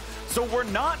FlyQuest, so we're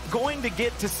not going to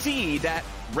get to see that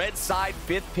red side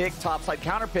 5th pick, top side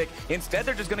counter pick. Instead,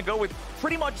 they're just going to go with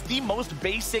pretty much the most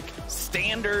basic,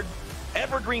 standard,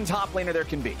 evergreen top laner there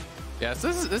can be. Yeah,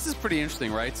 so this is pretty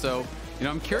interesting, right? So, you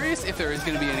know, I'm curious if there is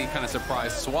going to be any kind of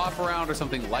surprise swap around or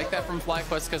something like that from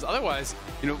FlyQuest, because otherwise,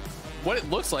 you know, what it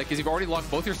looks like is you've already locked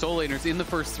both your solo laners in the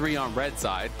first 3 on red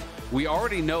side. We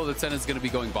already know that Senna's going to be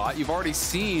going bot. You've already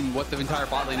seen what the entire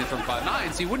bot lane is from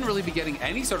Cloud9, so you wouldn't really be getting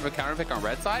any sort of a counter pick on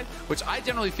red side, which I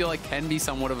generally feel like can be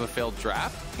somewhat of a failed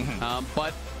draft.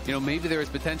 But, you know, maybe there is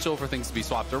potential for things to be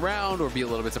swapped around or be a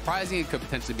little bit surprising. It could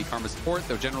potentially be Karma support,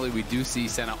 though generally we do see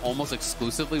Senna almost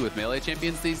exclusively with melee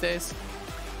champions these days.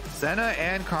 Senna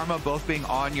and Karma both being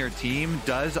on your team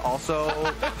does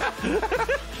also...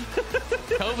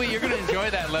 Kobe, you're going to enjoy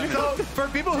that lemon. So, for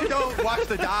people who don't watch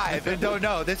the dive and don't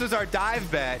know, this is our dive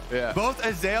bet. Both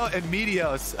Azael and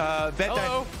Meteos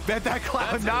bet that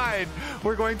Cloud9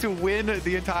 we're going to win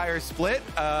the entire split.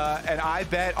 And I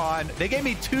bet on... They gave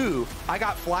me 2. I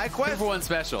got FlyQuest. 2 for 1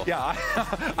 special. Yeah,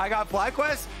 I got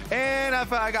FlyQuest, and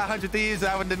I got 100 Thieves.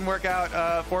 That one didn't work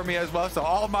out for me as well. So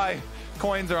all my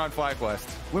coins are on FlyQuest.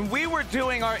 When we were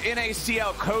doing our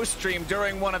NACL co-stream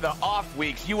during one of the off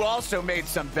weeks, you also made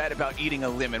some bet about eating a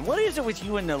lemon. What is it with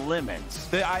you and the lemons?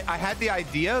 I had the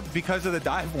idea because of the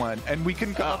dive one, and we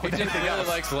couldn't come up with anything else. He really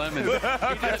likes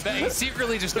lemons. He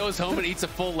secretly just goes home and eats a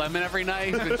full lemon every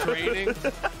night. He's been training.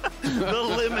 The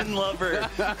lemon lover.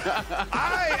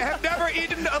 I have never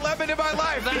eaten a lemon in my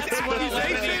life. That's what a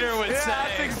lemon eater would say.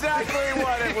 That's exactly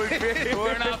what it would be.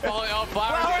 We're not falling off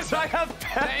flowers. Flowers, I have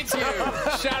Thank you.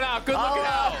 Shout out. Good looking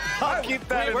out. I'll keep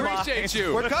that in mind. We appreciate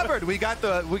you. We're covered. We got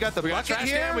the bucket trash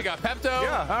here. Can, we got Pepto.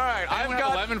 Yeah. All right. I've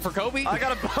got a lemon for Kobe. I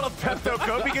got a bottle of Pepto.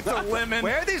 Kobe gets a lemon.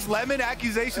 Where are these lemon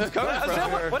accusations coming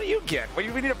from? What do you get? We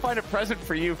need to find a present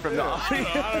for you from the audience.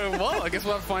 Well, I guess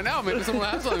we'll have to find out. Maybe someone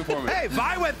will have something for me. Hey,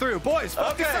 Vi went through. Boys,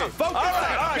 focus up. Focus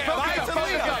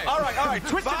up. All right.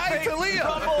 Twisted Fate, Taliyah.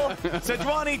 Rumble,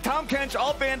 Sejuani, Tom Kench,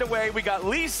 all banned away. We got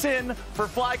Lee Sin for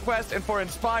FlyQuest and for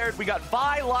Inspired. We got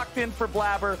Vi locked in for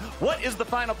Blaber. What is the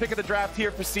final pick of the draft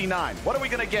here for C9? What are we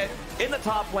going to get in the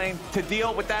top lane to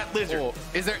deal with that lizard? Oh,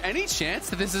 is there any chance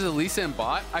that this is a Lee Sin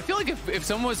bot? I feel like if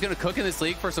someone was going to cook in this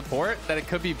league for support, that it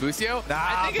could be Busio.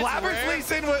 Nah, Blaber's Lee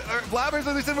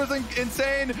Sin was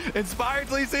insane.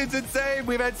 Inspired's Lee Sin's insane.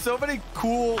 We've had so many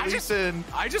cool Lee Sin.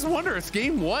 I just wonder, it's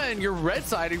game 1. You're red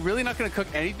side. Are you really not going to cook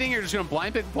anything? You're just going to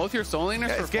blind pick both your soul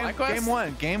laners for FlyQuest? Game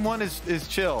 1. Game 1 is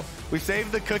chill. We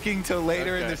saved the cooking till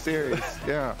later in the series.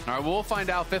 Yeah. All right, we'll find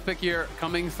out. 5th pick here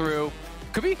coming through.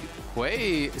 Could be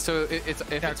Hwei. So if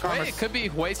it's Hwei, it could be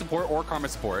Hwei support or Karma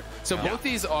support. So both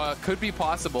these could be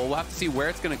possible. We'll have to see where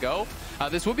it's going to go.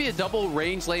 This would be a double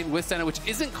range lane with Senna, which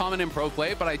isn't common in pro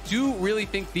play, but I do really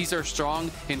think these are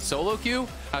strong in solo queue.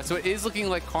 So it is looking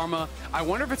like Karma. I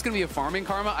wonder if it's going to be a farming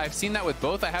Karma. I've seen that with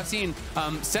both. I have seen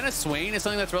Senna Swain is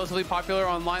something that's relatively popular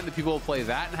online, that people will play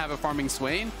that and have a farming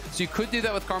Swain. So you could do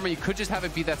that with Karma. You could just have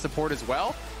it be that support as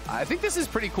well. I think this is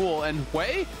pretty cool. And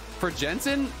Hwei, for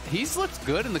Jensen, he's looked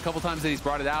good in the couple times that he's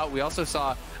brought it out. We also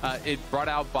saw it brought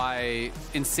out by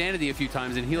Insanity a few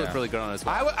times, and he looked really good on it as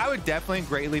well. I would definitely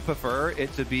greatly prefer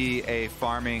it to be a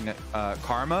farming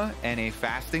Karma and a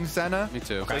fasting Senna. Me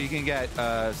too. So you can get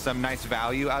some nice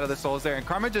value out of the souls there. And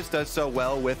Karma just does so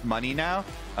well with money now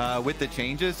with the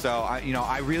changes. So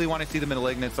I really want to see the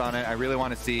Malignants on it. I really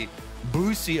want to see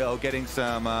Busio getting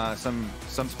some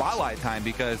spotlight time,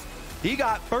 because he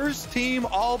got first team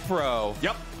All-Pro.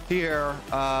 Yep. here.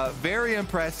 Very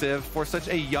impressive for such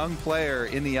a young player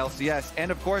in the LCS. And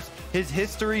of course, his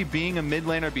history being a mid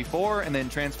laner before and then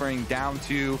transferring down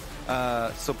to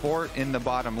support in the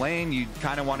bottom lane. You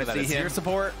kind of want to see him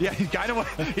support. Yeah, you kind of want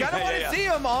to see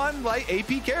him on like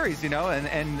AP carries, you know,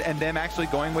 and them actually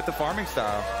going with the farming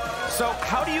style. So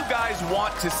how do you guys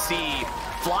want to see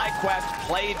FlyQuest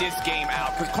play this game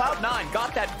out? Because Cloud9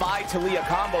 got that Vi Taliyah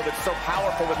combo that's so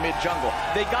powerful with mid-jungle.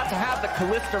 They got to have the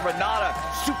Kalista Renata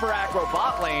super aggro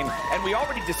bot lane, and we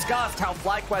already discussed how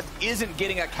FlyQuest isn't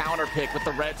getting a counter pick with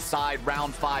the red side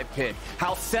round 5 pick,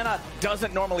 how Senna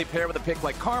doesn't normally pair with a pick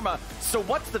like Karma. So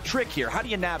what's the trick here? How do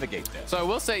you navigate this? So I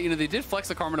will say, you know, they did flex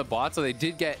the Karma to bot, so they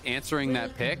did get answering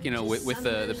that pick, you know, with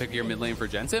the pick of your mid lane for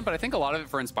Jensen, but I think a lot of it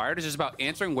for Inspired is just about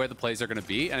answering where the plays are going to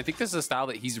be, and I think this is a style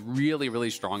that he's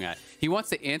really strong at. He wants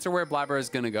to answer where Blaber is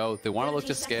going to go. They want to look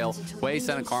to scale. Hwei,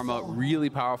 Senna, Karma, really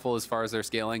powerful as far as their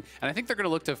scaling. And I think they're going to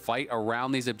look to fight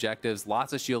around these objectives.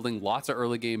 Lots of shielding, lots of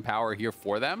early game power here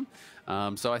for them.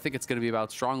 So I think it's going to be about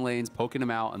strong lanes, poking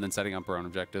them out, and then setting up our own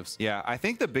objectives. Yeah, I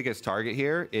think the biggest target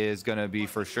here is going to be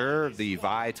for sure the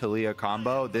Vi Taliyah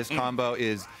combo. This combo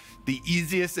is the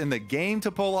easiest in the game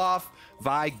to pull off.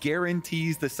 Vi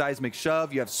guarantees the seismic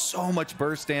shove. You have so much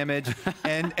burst damage.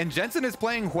 and Jensen is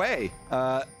playing Hwei.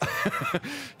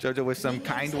 Jojo with some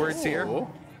kind words here.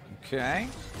 Okay.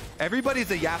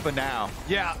 Everybody's a Yappa now.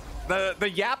 Yeah,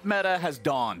 the Yap meta has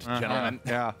dawned, gentlemen.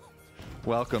 Yeah.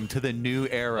 Welcome to the new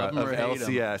era of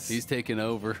LCS. He's taking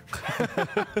over.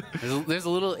 there's a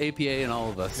little APA in all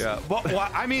of us. Yeah.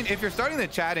 Well, I mean, if you're starting the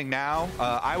chatting now,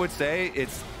 I would say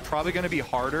it's probably going to be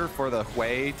harder for the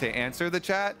Hwei to answer the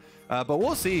chat. But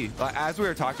we'll see. As we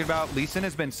were talking about, Lee Sin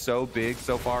has been so big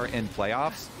so far in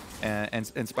playoffs.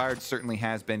 And Inspired certainly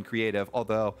has been creative,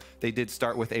 although they did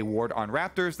start with a ward on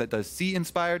Raptors that does see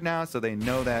Inspired now, so they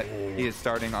know that he is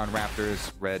starting on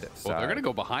Raptors' red side. Well, they're going to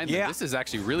go behind them. This is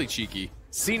actually really cheeky.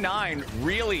 C9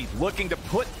 really looking to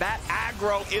put that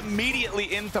aggro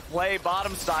immediately into play.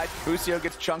 Bottom side, Busio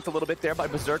gets chunked a little bit there by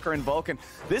Berserker and VULCAN.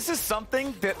 This is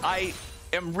something that I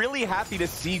am really happy to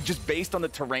see just based on the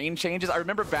terrain changes. I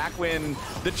remember back when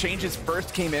the changes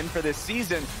first came in for this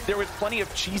season, there was plenty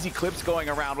of cheesy clips going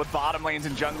around with bottom lanes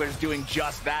and junglers doing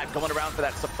just that, going around for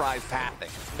that surprise pathing.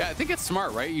 Yeah, I think it's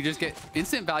smart, right? You just get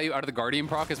instant value out of the Guardian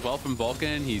proc as well from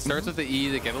VULCAN. He starts with the E,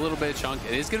 they get a little bit of chunk.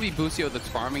 It is going to be Busio that's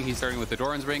farming. He's starting with the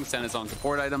Doran's Ring. Senna's on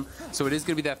support item. So it is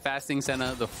going to be that fasting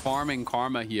Senna, the farming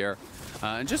Karma here.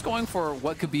 And just going for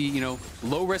what could be, you know,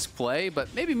 low risk play,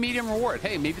 but maybe medium reward.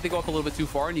 Hey, maybe they go up a little bit too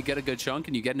far and you get a good chunk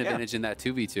and you get an advantage in that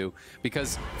 2v2.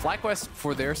 Because FlyQuest,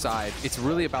 for their side, it's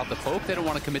really about the poke. They don't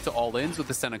want to commit to all ins with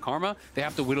the Senna Karma. They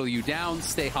have to whittle you down,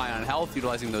 stay high on health,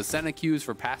 utilizing those Senna Qs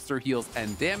for pass-through heals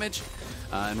and damage.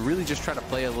 And really just try to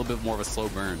play a little bit more of a slow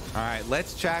burn. All right,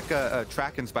 let's track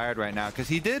Inspired right now, because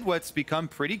he did what's become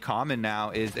pretty common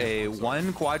now, is a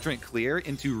 1 quadrant clear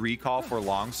into recall for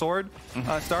longsword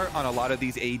start on a lot of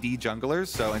these AD junglers.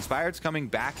 So Inspired's coming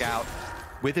back out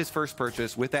with his first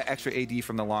purchase, with that extra AD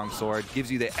from the longsword,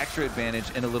 gives you the extra advantage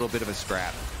and a little bit of a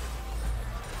scrap.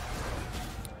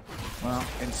 Well,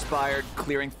 Inspired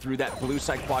clearing through that blue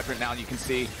side quadrant now. You can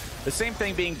see the same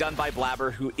thing being done by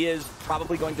Blaber, who is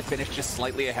probably going to finish just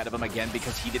slightly ahead of him again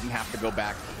because he didn't have to go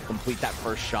back, complete that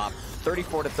first shot.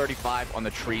 34 to 35 on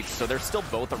the treats, so they're still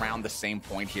both around the same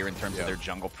point here in terms of their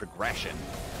jungle progression.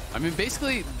 I mean,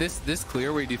 basically, this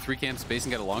clear where you do 3 camp space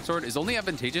and get a longsword is only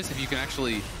advantageous if you can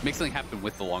actually make something happen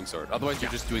with the longsword. Otherwise, you're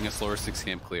just doing a slower 6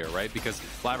 camp clear, right? Because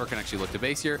Blaber can actually look to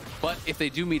base here. But if they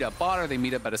do meet up bot or they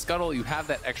meet up at a scuttle, you have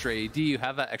that extra AD, you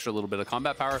have that extra little bit of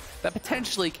combat power that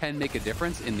potentially can make a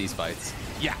difference in these fights.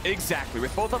 Yeah, exactly.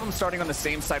 With both of them starting on the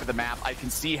same side of the map, I can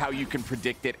see how you can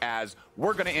predict it as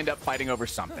we're going to end up fighting over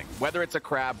something. Whether it's a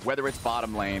crab, whether it's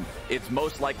bottom lane, it's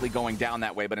most likely going down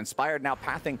that way. But Inspired now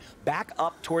pathing back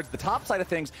up towards the top side of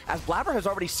things, as Blaber has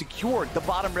already secured the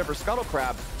bottom river scuttle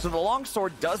crab, so the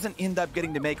longsword doesn't end up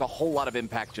getting to make a whole lot of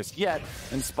impact just yet.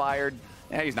 Inspired,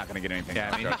 he's not going to get anything. Yeah,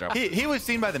 I mean, he was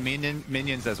seen by the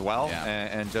minions as well,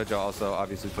 and Jojo also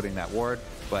obviously putting that ward,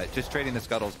 but just trading the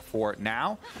scuttles for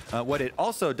now. What it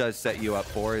also does set you up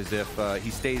for is if he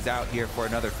stays out here for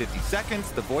another 50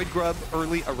 seconds, the Void Grub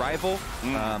early arrival.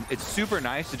 It's super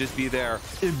nice to just be there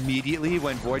immediately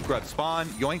when Void Grub spawn,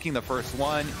 yoinking the first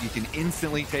one. You can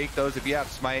instantly take those if you have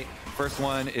Smite. First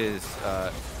one is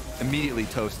immediately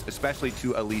toast, especially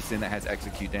to a Lee Sin that has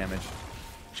execute damage.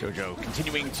 Jojo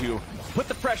continuing to put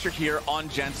the pressure here on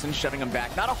Jensen, shoving him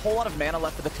back. Not a whole lot of mana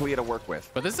left for the Taliyah to work with.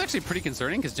 But this is actually pretty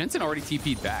concerning because Jensen already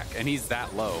TP'd back, and he's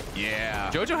that low. Yeah.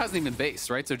 Jojo hasn't even based,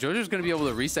 right? So Jojo's going to be able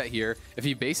to reset here. If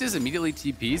he bases, immediately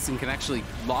TPs, and can actually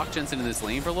lock Jensen in this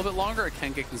lane for a little bit longer, it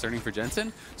can get concerning for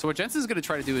Jensen. So what Jensen's going to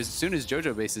try to do is, as soon as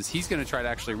Jojo bases, he's going to try to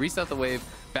actually reset the wave,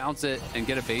 bounce it, and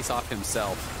get a base off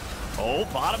himself. Oh,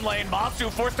 bottom lane, Massu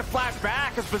forced to flash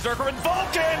back as Berserker and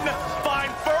VULCAN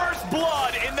find first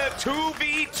blood in the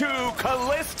 2v2.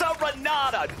 Kalista,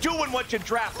 Renata doing what you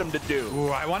draft them to do. Ooh,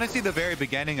 I want to see the very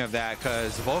beginning of that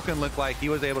because VULCAN looked like he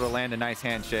was able to land a nice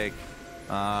handshake.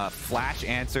 Flash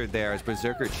answered there as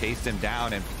Berserker chased him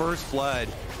down, and first blood.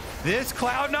 This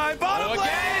Cloud9 bottom lane!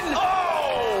 Again!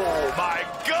 Oh my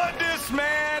goodness,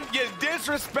 man! You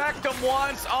disrespect them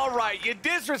once, all right. You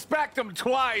disrespect them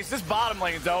twice, this bottom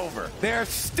lane's over. They're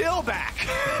still back.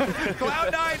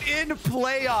 Cloud9 in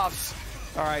playoffs.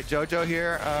 All right, Jojo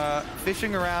here,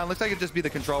 fishing around. Looks like it'd just be the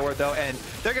control ward, though, and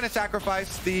they're going to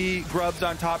sacrifice the grubs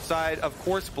on top side. Of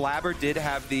course, Blaber did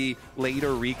have the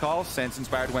later recall since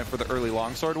Inspired went for the early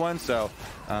longsword one, so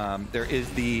there is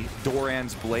the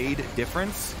Doran's Blade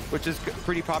difference, which is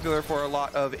pretty popular for a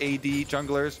lot of AD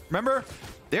junglers. Remember,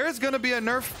 there is going to be a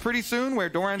nerf pretty soon where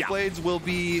Doran's Blades will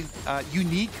be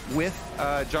unique with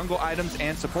jungle items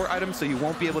and support items, so you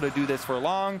won't be able to do this for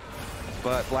long.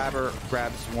 But Blaber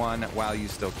grabs one while you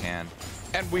still can.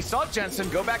 And we saw Jensen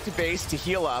go back to base to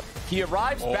heal up. He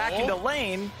arrives back into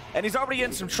lane, and he's already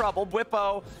in some trouble.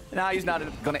 Bwipo, now he's not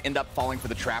going to end up falling for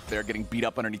the trap there, getting beat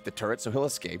up underneath the turret, so he'll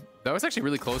escape. That was actually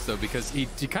really close, though, because he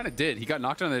kind of did. He got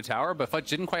knocked under the tower, but Fudge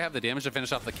didn't quite have the damage to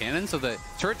finish off the cannon, so the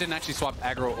turret didn't actually swap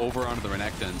aggro over onto the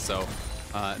Renekton. So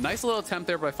nice little attempt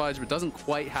there by Fudge, but doesn't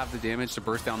quite have the damage to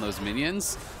burst down those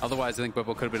minions. Otherwise, I think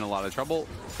Bwipo could have been in a lot of trouble.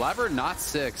 Blaber, not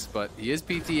 6, but he is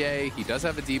PTA. He does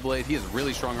have a D-Blade. He is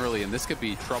really strong early, and this could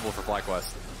be trouble for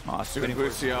FlyQuest. Massu and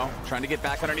Busio trying to get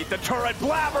back underneath the turret.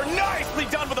 Blaber nicely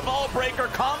done with a ball breaker,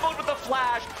 comboed with the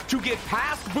flash to get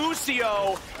past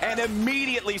Busio and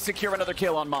immediately secure another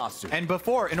kill on Massu. And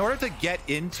before, in order to get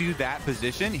into that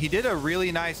position, he did a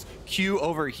really nice Q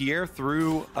over here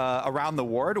through around the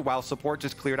ward while support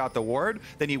just cleared out the ward.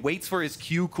 Then he waits for his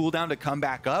Q cooldown to come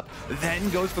back up, then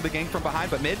goes for the gank from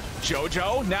behind, but mid.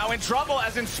 Jojo now in trouble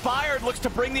as Inspired looks to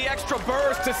bring the extra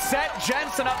burst to set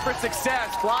Jensen up for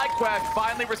success. FlyQuest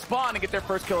finally respond and get their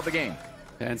first kill of the game.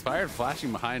 Yeah, Inspired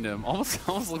flashing behind him. Almost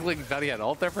looked like he thought he had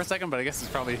ult there for a second, but I guess he's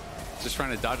probably just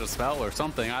trying to dodge a spell or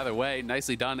something. Either way,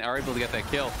 nicely done. Are able to get that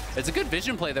kill. It's a good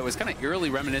vision play that was kind of eerily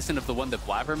reminiscent of the one that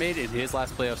Blaber made in his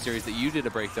last playoff series that you did a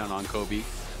breakdown on, Kobe.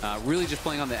 Really just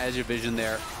playing on the edge of vision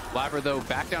there. Blaber, though,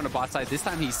 back down to bot side. This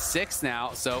time he's 6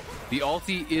 now, so the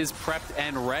ulti is prepped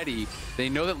and ready. They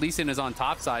know that Lee Sin is on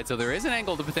top side, so there is an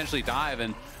angle to potentially dive,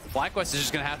 and FlyQuest is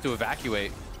just going to have to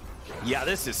evacuate. Yeah,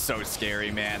 this is so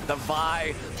scary, man. The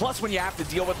Vi, plus when you have to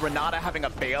deal with Renata having a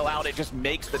bailout, it just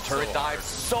makes the turret dive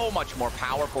so much more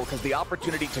powerful because the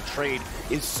opportunity to trade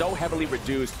is so heavily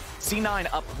reduced. C9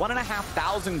 up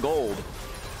 1,500 gold,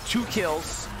 2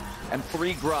 kills, and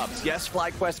 3 grubs. Yes,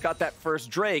 FlyQuest got that first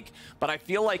Drake, but I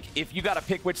feel like if you got to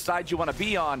pick which side you want to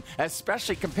be on,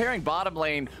 especially comparing bottom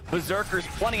lane, Berserker's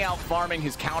plenty out farming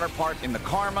his counterpart in the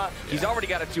Karma. Yeah. He's already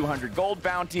got a 200 gold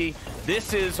bounty.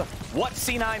 This is what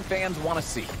C9 fans want to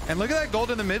see. And look at that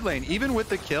gold in the mid lane. Even with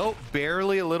the kill,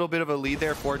 barely a little bit of a lead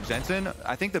there for Jensen.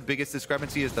 I think the biggest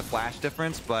discrepancy is the flash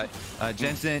difference, but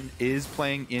Jensen is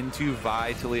playing into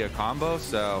Vi Taliyah combo,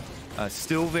 so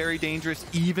still very dangerous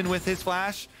even with his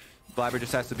flash. Blaber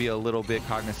just has to be a little bit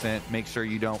cognizant, make sure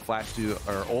you don't flash to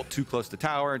or ult too close to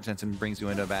tower. Jensen brings you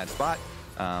into a bad spot.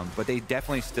 But they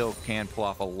definitely still can pull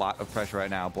off a lot of pressure right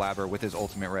now, Blaber with his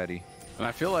ultimate ready. And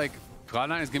I feel like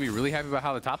Cloud9 is going to be really happy about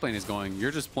how the top lane is going.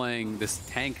 You're just playing this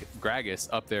tank Gragas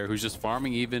up there who's just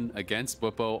farming even against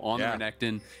Bwipo on the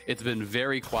Renekton. It's been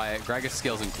very quiet. Gragas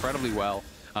scales incredibly well.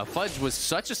 Fudge was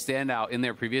such a standout in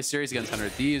their previous series against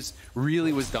 100 Thieves,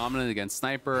 really was dominant against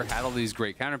Sniper, had all these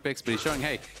great counter picks, but he's showing,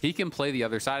 hey, he can play the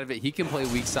other side of it, he can play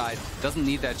weak side, doesn't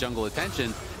need that jungle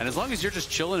attention, and as long as you're just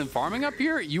chilling and farming up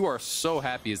here, you are so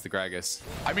happy as the Gragas.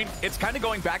 I mean, it's kind of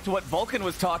going back to what VULCAN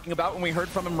was talking about when we heard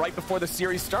from him right before the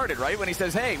series started, right? When he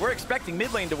says, hey, we're expecting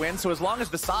mid lane to win, so as long as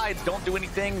the sides don't do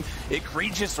anything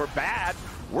egregious or bad,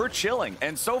 we're chilling.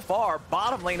 And so far,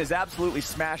 bottom lane is absolutely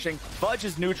smashing, Fudge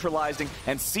is neutralizing,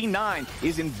 and C9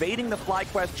 is invading the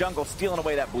FlyQuest jungle, stealing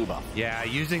away that blue buff. Yeah,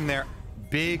 using their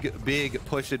big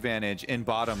push advantage in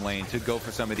bottom lane to go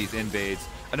for some of these invades.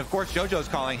 And of course, JoJo's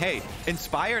calling, hey,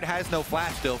 Inspired has no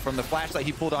flash still from the flash that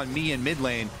he pulled on me in mid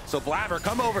lane. So Blaber,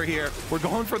 come over here. We're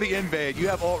going for the invade. You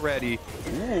have ult ready.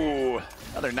 Ooh,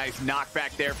 another nice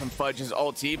knockback there from Fudge's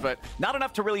ulti, but not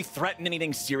enough to really threaten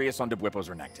anything serious on Bwipo's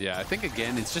Renekton. Yeah, I think,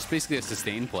 again, it's just basically a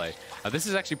sustained play. This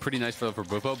is actually pretty nice for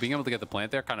Bwipo. Being able to get the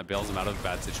plant there kind of bails him out of a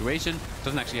bad situation.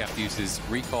 Doesn't actually have to use his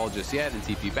recall just yet and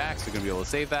TP back, so going to be able to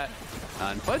save that.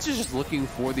 And Fudge is just looking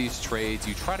for these trades.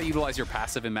 You try to utilize your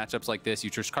passive in matchups like this. You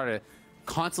just try to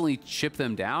constantly chip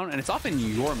them down, and it's often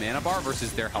your mana bar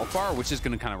versus their health bar, which is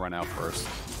going to kind of run out first.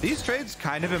 These trades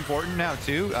kind of important now,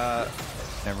 too.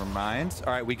 Never mind.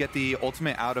 All right, we get the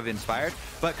ultimate out of Inspired,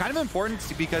 but kind of important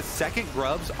because second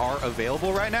grubs are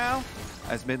available right now,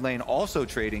 as mid lane also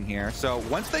trading here. So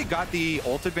once they got the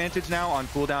ult advantage now on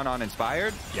cooldown on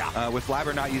Inspired, with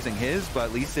Blaber not using his,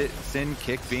 but Lee Sin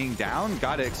kick being down,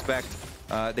 gotta expect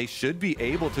they should be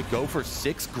able to go for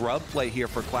 6 grub play here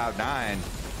for Cloud9.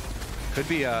 Could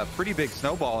be a pretty big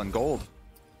snowball in gold.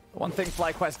 One thing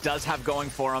FlyQuest does have going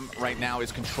for him right now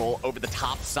is control over the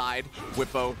top side.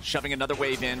 Bwipo shoving another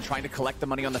wave in, trying to collect the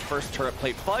money on the first turret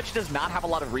plate. Fudge does not have a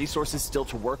lot of resources still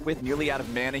to work with, nearly out of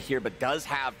mana here, but does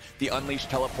have the Unleashed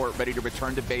teleport ready to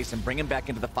return to base and bring him back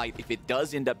into the fight if it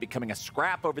does end up becoming a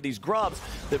scrap over these grubs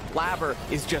that Blaber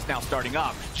is just now starting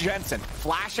up. Jensen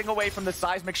flashing away from the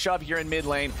seismic shove here in mid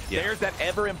lane. Yeah. There's that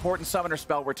ever-important summoner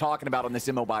spell we're talking about on this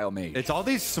immobile mage. It's all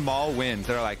these small wins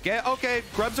that are like, yeah, okay,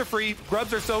 grubs are free.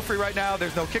 Grubs are so free right now.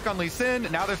 There's no kick on Lee Sin.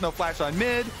 Now there's no flash on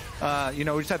mid. You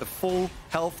know, we just had the full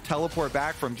health teleport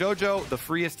back from JoJo. The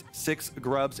freest 6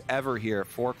 grubs ever here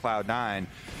for Cloud9.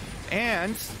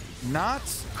 And not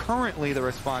currently the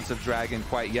responsive dragon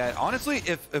quite yet. Honestly,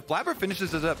 if Blaber finishes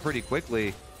this up pretty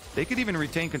quickly, they could even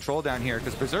retain control down here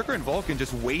because Berserker and VULCAN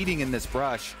just waiting in this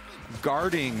brush,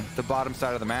 guarding the bottom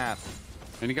side of the map.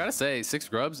 And you gotta say, 6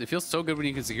 grubs, it feels so good when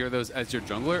you can secure those as your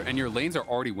jungler, and your lanes are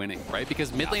already winning, right?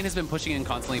 Because mid lane has been pushing in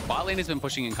constantly, bot lane has been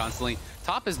pushing in constantly,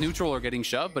 top is neutral or getting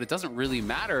shoved, but it doesn't really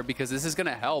matter because this is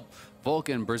gonna help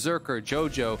VULCAN, Berserker,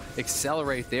 JoJo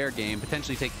accelerate their game,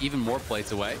 potentially take even more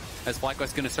plates away. As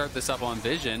FlyQuest gonna start this up on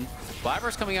Vision,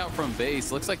 Blaber's coming out from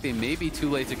base. Looks like they may be too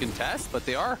late to contest, but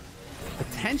they are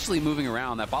potentially moving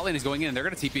around. That bot lane is going in, they're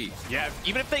going to TP. Yeah,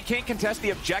 even if they can't contest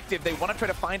the objective, they want to try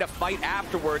to find a fight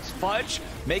afterwards. Fudge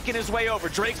making his way over.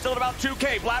 Drake still at about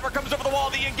 2K. Blaber comes over the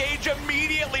wall. The engage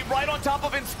immediately right on top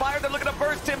of Inspired. They're looking to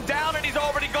burst him down, and he's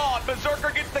already gone.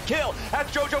 Berserker gets the kill as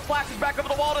JoJo flashes back over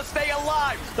the wall to stay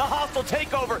alive. The hostile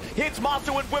takeover hits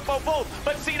Massu and Bwipo both,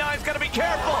 but C9's going to be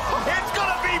careful. It's going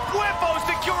to be Bwipo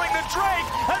securing the Drake,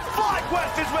 and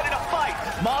FlyQuest is ready to fight.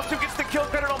 Massu gets the kill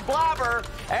credit on Blaber,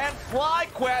 and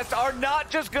FlyQuest are not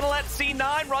just going to let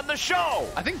C9 run the show.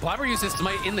 I think Blaber used his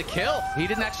smite in the kill. He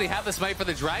didn't actually have the smite for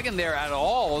the dragon there at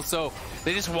all, so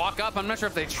they just walk up. I'm not sure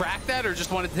if they tracked that or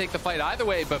just wanted to take the fight either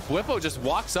way, but Bwipo just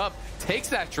walks up, takes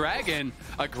that dragon.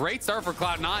 A great start for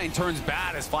Cloud9, turns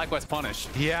bad as FlyQuest punished.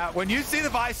 Yeah, when you see the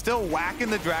Vi still whacking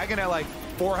the dragon at like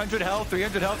 400 health,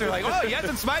 300 health, you're like, oh, he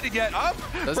hasn't smited yet. Oh,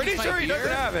 pretty sure he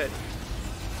doesn't have it.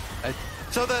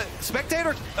 So the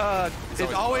spectator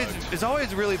is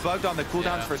always really bugged on the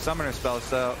cooldowns for summoner spells,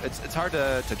 so it's hard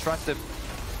to trust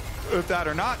if that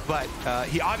or not, but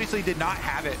he obviously did not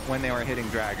have it when they were hitting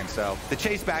dragon, so the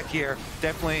chase back here,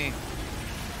 definitely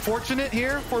fortunate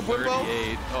here for Bwipo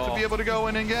to be able to go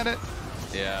in and get it.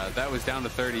 Yeah, that was down to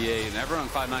 38, and everyone on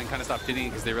Cloud9 kind of stopped hitting it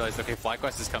because they realized, okay,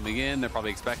 FlyQuest is coming in. They're probably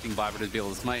expecting Blaber to be able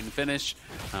to smite and finish.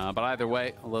 But either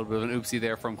way, a little bit of an oopsie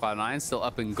there from Cloud9. Still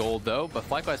up in gold, though. But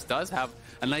FlyQuest does have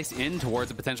a nice in towards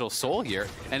a potential soul here.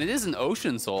 And it is an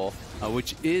ocean soul,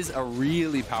 which is a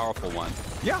really powerful one.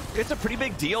 Yeah, it's a pretty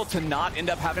big deal to not end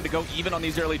up having to go even on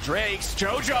these early Drakes.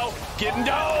 JoJo getting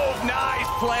dove. Nice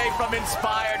play from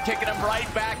Inspired, kicking him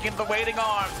right back into the waiting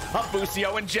arms of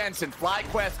Busio and Jensen.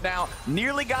 FlyQuest now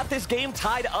nearly got this game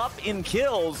tied up in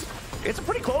kills. It's a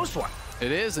pretty close one.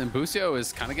 It is, and Busio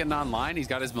is kind of getting online. He's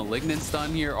got his Malignance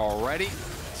done here already,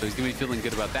 so he's going to be feeling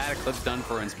good about that. Eclipse done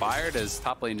for Inspired, as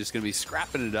top lane just going to be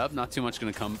scrapping it up. Not too much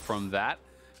going to come from that.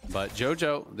 But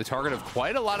JoJo, the target of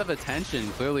quite a lot of attention,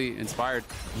 clearly Inspired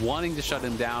wanting to shut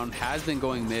him down, has been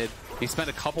going mid. He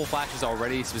spent a couple flashes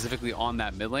already, specifically on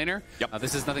that mid laner. Yep.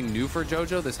 This is nothing new for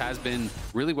JoJo. This has been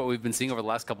really what we've been seeing over the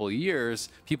last couple of years.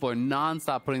 People are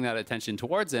non-stop putting that attention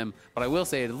towards him, but I will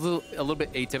say it's a little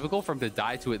bit atypical for him to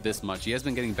die to it this much. He has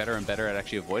been getting better and better at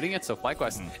actually avoiding it, so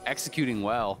FlyQuest executing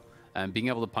well and being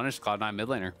able to punish Cloud9 mid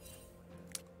laner.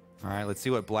 All right, let's see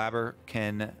what Blaber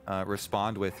can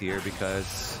respond with here,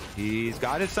 because he's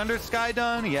got his Thunder Sky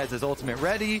done. He has his ultimate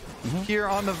ready here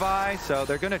on the Vi, so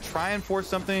they're going to try and force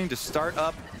something to start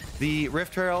up the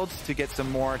Rift Heralds to get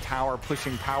some more tower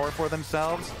pushing power for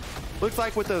themselves. Looks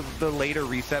like with the later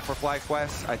reset for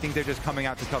FlyQuest, I think they're just coming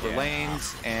out to cover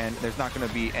lanes, and there's not going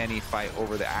to be any fight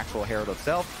over the actual Herald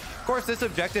itself. Of course, this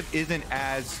objective isn't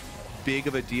as big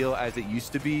of a deal as it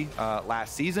used to be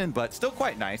last season, but still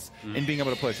quite nice in being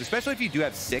able to push, especially if you do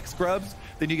have 6 grubs.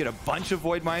 Then you get a bunch of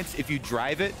Void Mites if you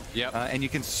drive it, and you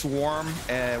can swarm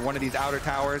one of these outer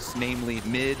towers, namely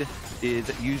mid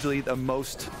is usually the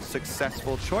most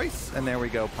successful choice, and there we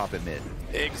go, pop it mid.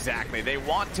 Exactly, they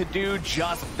want to do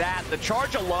just that. The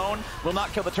charge alone will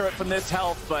not kill the turret from this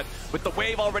health, but with the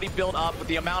wave already built up, with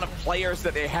the amount of players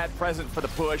that they had present for the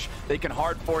push, they can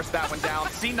hard force that one down.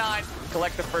 C9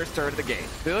 collect the first turret of the game.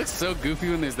 They look so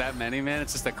goofy when there's that many, man.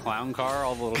 It's just a clown car,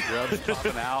 all the little grubs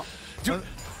popping out. Dude,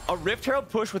 a Rift Herald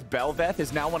push with Bel'Veth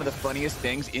is now one of the funniest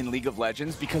things in League of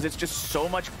Legends because it's just so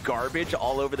much garbage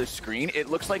all over the screen. It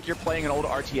looks like you're playing an old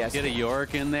RTS. Get a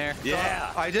Yorick in there.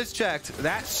 Yeah. I just checked.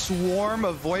 That swarm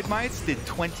of Void Mites did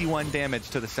 21 damage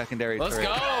to a cool Let's turret.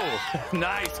 go.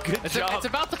 Nice, good job. It's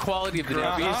about the quality of the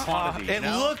damage. Quantity,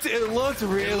 It looked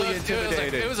really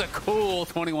intimidating. It was a cool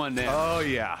 21 damage. Oh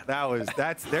yeah,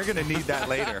 they're gonna need that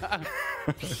later.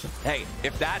 Hey,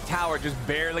 if that tower just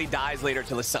barely dies later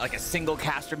to like a single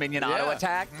caster minion auto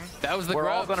attack, that was the we're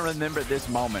all grubs. going to remember this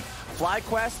moment.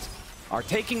 FlyQuest are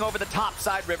taking over the top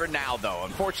side river now, though.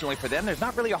 Unfortunately for them, there's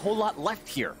not really a whole lot left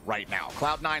here right now.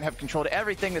 Cloud9 have controlled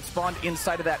everything that spawned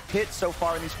inside of that pit so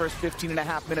far in these first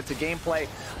 15.5 minutes of gameplay.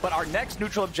 But our next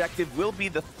neutral objective will be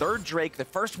the 3rd Drake, the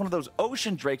first one of those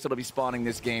ocean Drakes that'll be spawning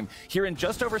this game here in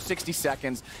just over 60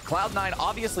 seconds. Cloud9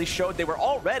 obviously showed they were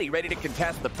already ready to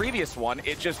contest the previous one.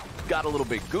 It just got a little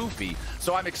bit goofy.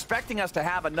 So I'm expecting us to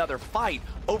have another fight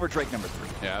over Drake number 3.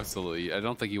 Yeah, absolutely. I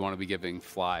don't think you want to be giving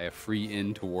Fly a free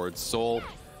in towards Soul.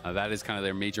 That is kind of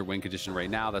their major win condition right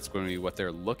now. That's going to be what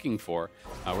they're looking for.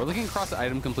 We're looking across the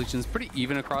item completions pretty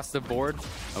even across the board.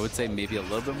 I would say maybe a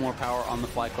little bit more power on the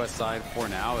FlyQuest side for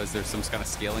now, as there's some kind of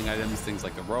scaling items, things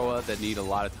like the Roa that need a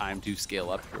lot of time to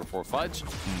scale up here for Fudge.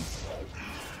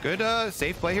 Good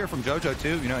safe play here from Jojo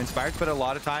too. You know, Inspired spent a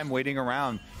lot of time waiting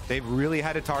around. They've really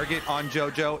had a target on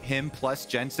Jojo, him plus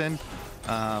Jensen,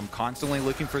 constantly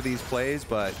looking for these plays,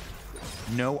 but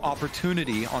no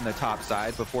opportunity on the top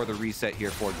side before the reset here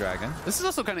for Dragon. This is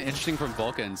also kind of interesting from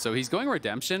VULCAN. So he's going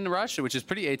Redemption Rush, which is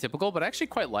pretty atypical, but I actually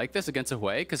quite like this against a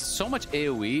Hwei because so much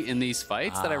AoE in these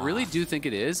fights that I really do think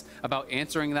it is about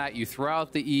answering that. You throw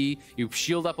out the E, you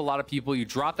shield up a lot of people, you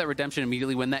drop that Redemption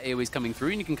immediately when that AoE is coming through,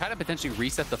 and you can kind of potentially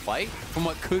reset the fight from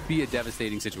what could be a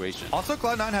devastating situation. Also,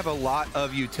 Cloud9 have a lot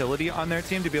of utility on their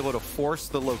team to be able to force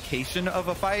the location of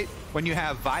a fight. When you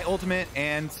have Vi ultimate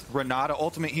and Renata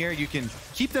ultimate here, you can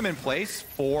keep them in place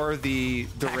for the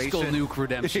duration. Tactical nuke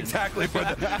redemption. Exactly,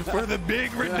 for the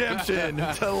big redemption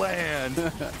to land.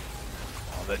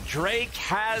 Well, the Drake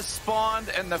has spawned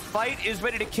and the fight is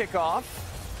ready to kick off.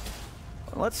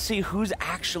 Let's see who's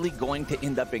actually going to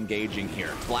end up engaging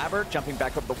here. Blaber jumping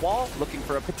back up the wall, looking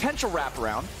for a potential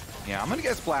wraparound. Yeah, I'm going to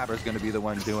guess Blaber's going to be the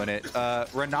one doing it.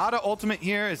 Renata ultimate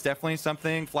here is definitely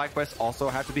something FlyQuest also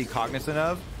have to be cognizant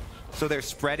of. So they're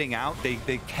spreading out. They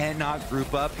cannot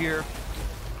group up here.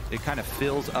 It kind of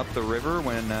fills up the river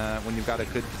when you've got a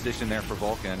good position there for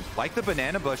VULCAN. Like the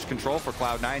banana bush control for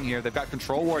Cloud9 here. They've got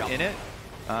control ward in it.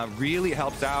 Really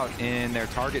helps out in their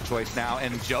target choice now.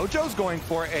 And Jojo's going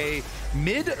for a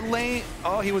mid lane.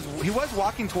 Oh, he was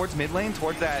walking towards mid lane,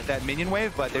 towards that minion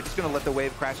wave, but they're just going to let the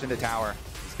wave crash into tower.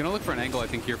 He's going to look for an angle, I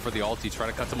think, here for the ulti, try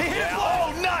to cut them off.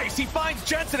 Oh, nice! He finds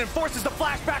Jensen and forces the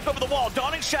flash back over the wall.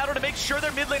 Dawning Shadow to make sure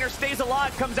their mid laner stays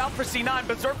alive. Comes out for C9.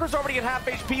 Berserker's already at half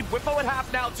HP. Bwipo at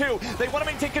half now, too. They want to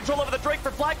maintain control over the Drake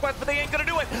for FlyQuest, but they ain't going to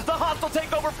do it. The hostile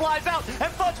takeover flies out, and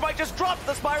Fudge might just drop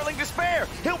the Spiraling Despair.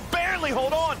 He'll barely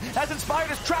hold on, as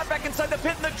Inspired is trapped back inside the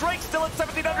pit, and the Drake's still at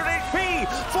 1,700 HP.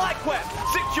 FlyQuest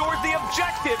secures the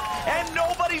objective, and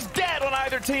nobody's dead on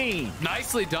either team.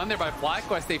 Nicely done there by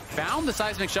FlyQuest. They found the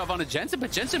seismic shove onto Jensen,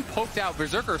 but Jensen poked out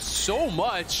Berserker so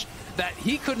much that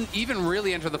he couldn't even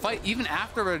really enter the fight. Even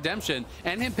after redemption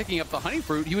and him picking up the honey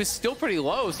fruit, he was still pretty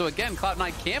low. So again,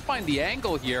 Cloud9 can't find the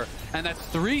angle here, and that's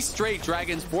 3 straight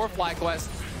dragons for FlyQuest.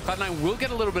 Cloud9 will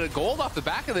get a little bit of gold off the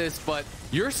back of this, but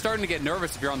you're starting to get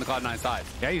nervous if you're on the Cloud9 side.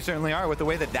 Yeah, you certainly are with the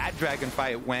way that dragon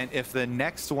fight went. If the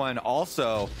next one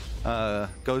also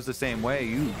goes the same way,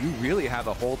 you really have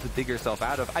a hole to dig yourself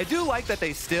out of. I do like that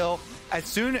they still, as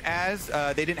soon as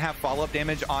they didn't have follow-up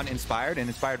damage on Inspired, and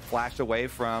Inspired flashed away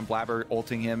from Blaber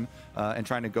ulting him and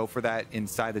trying to go for that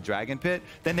inside the dragon pit,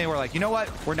 then they were like, you know what?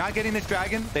 We're not getting this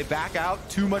dragon. They back out.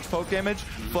 Too much poke damage.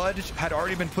 Fudge had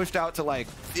already been pushed out to like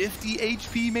 50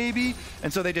 HP maybe,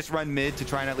 and so they just run mid to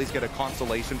try and at least get a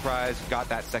consolation prize. Got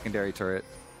that secondary turret.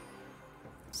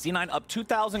 C9 up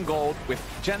 2,000 gold with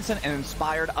Jensen and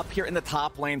Inspired up here in the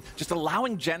top lane, just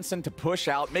allowing Jensen to push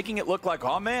out, making it look like,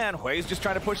 oh man, Hwei's just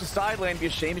trying to push the side lane. It'd be a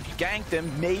shame if you ganked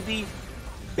him. Maybe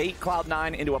bait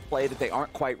Cloud9 into a play that they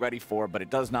aren't quite ready for, but it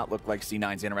does not look like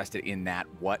C9's interested in that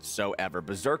whatsoever.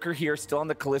 Berserker here, still on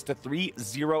the Kalista,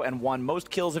 3-0-1. Most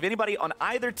kills of anybody on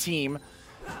either team.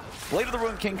 Blade of the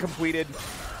Ruined King completed.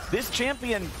 This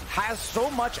champion has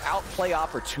so much outplay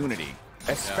opportunity.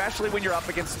 Especially when you're up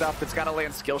against stuff that's got to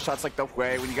land skill shots like the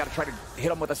Hwei, when you got to try to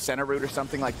hit him with a Senna root or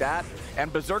something like that.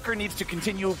 And Berserker needs to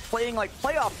continue playing like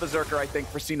playoff Berserker, I think,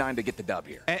 for C9 to get the dub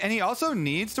here. And he also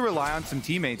needs to rely on some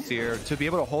teammates here to be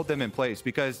able to hold them in place,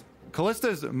 because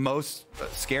Kalista's most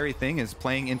scary thing is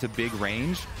playing into big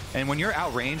range. And when you're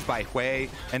outranged by Hwei,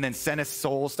 and then Senna's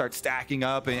soul starts stacking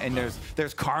up, and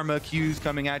there's karma Qs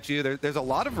coming at you, there's a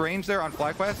lot of range there on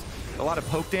FlyQuest, a lot of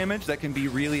poke damage that can be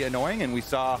really annoying, and we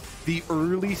saw the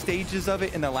early stages of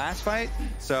it in the last fight.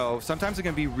 So sometimes it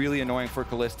can be really annoying for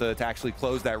Kalista to actually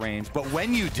close that range. But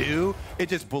when you do, it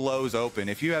just blows open.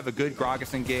 If you have a good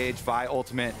Gragas engage, Vi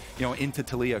ultimate, into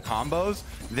Taliyah combos,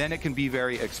 then it can be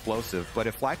very explosive. But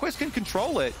if FlyQuest can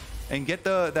control it and get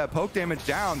that poke damage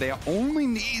down, they only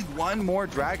need one more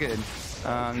dragon,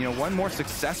 one more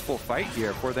successful fight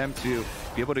here for them to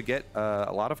be able to get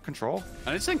a lot of control.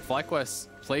 I just think FlyQuest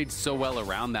played so well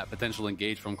around that potential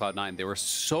engage from Cloud9. They were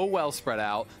so well spread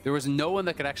out. There was no one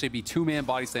that could actually be two-man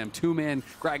body slam, two-man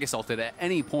Gragas ulted at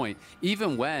any point.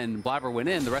 Even when Blaber went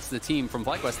in, the rest of the team from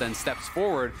FlyQuest then steps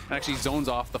forward and actually zones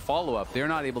off the follow-up. They're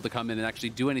not able to come in and actually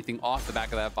do anything off the back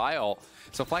of that Vi ult.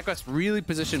 So FlyQuest really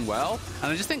positioned well,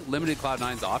 and I just think limited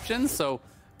Cloud9's options. So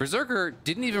Berserker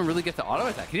didn't even really get the auto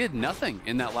attack. He did nothing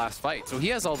in that last fight. So he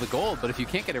has all the gold, but if you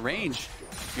can't get a range,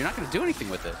 you're not going to do anything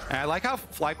with it. And I like how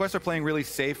FlyQuest are playing really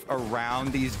safe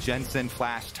around these Jensen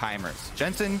flash timers.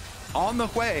 Jensen on the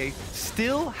Hwei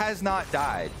still has not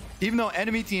died, even though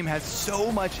enemy team has so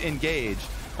much engage.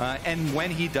 And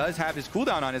when he does have his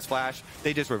cooldown on his flash,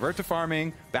 they just revert to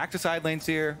farming, back to side lanes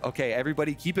here. Okay,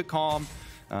 everybody keep it calm.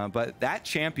 But that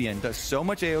champion does so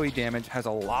much AoE damage, has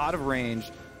a lot of range,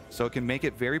 so it can make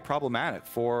it very problematic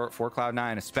for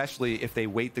Cloud9, especially if they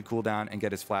wait the cooldown and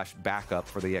get his flash back up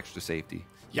for the extra safety.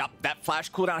 Yep, that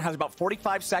flash cooldown has about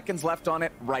 45 seconds left on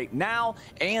it right now,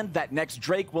 and that next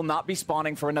Drake will not be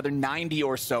spawning for another 90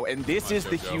 or so, and this is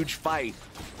the huge fight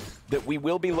that we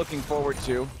will be looking forward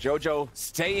to. Jojo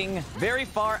staying very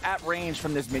far at range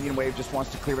from this minion wave, just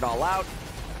wants to clear it all out.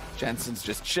 Jensen's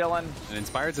just chilling. And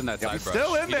Inspired's in that side brush.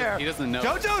 Still in there. He doesn't know.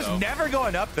 Jojo's never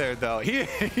going up there, though. He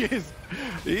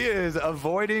is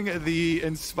avoiding the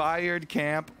Inspired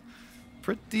camp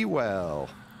pretty well.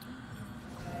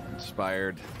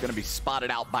 Inspired gonna be spotted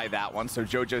out by that one, so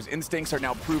Jojo's instincts are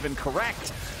now proven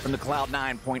correct from the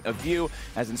Cloud9 point of view,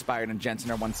 as Inspired and Jensen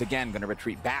are once again gonna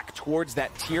retreat back towards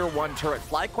that tier 1 turret.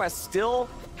 FlyQuest still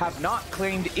have not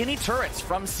claimed any turrets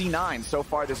from C9 so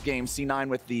far this game. C9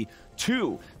 with the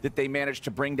 2 that they managed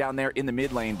to bring down there in the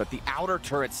mid lane, but the outer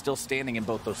turret's still standing in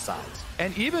both those sides.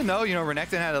 And even though,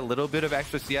 Renekton had a little bit of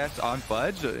extra CS on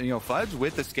Fudge, Fudge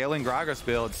with the scaling Gragas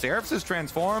build, Seraphs is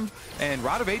transformed, and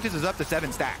Rod of Ages is up to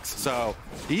 7 stacks. So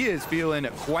he is feeling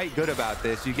quite good about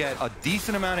this. You get a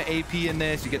decent amount of AP in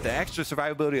this, you get the extra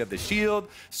survivability of the shield,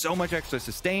 so much extra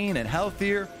sustain and health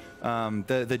here.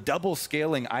 The double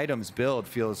scaling items build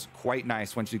feels quite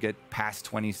nice once you get past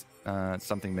 20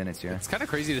 something minutes here. It's kind of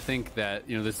crazy to think that,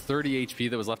 this 30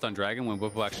 HP that was left on Dragon when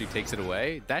Bwipo actually takes it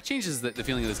away, that changes the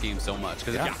feeling of this game so much.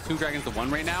 Because if you have 2 Dragons to 1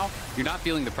 right now, you're not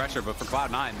feeling the pressure. But for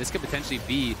Cloud9, this could potentially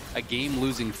be a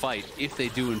game-losing fight if they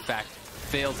do, in fact,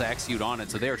 fail to execute on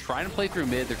it. So they're trying to play through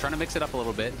mid, they're trying to mix it up a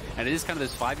little bit, and it is kind of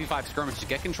this 5v5 skirmish to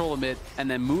get control of mid and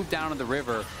then move down to the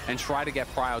river and try to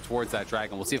get Prio towards that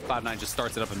Dragon. We'll see if Cloud9 just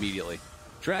starts it up immediately.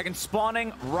 Dragon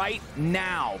spawning right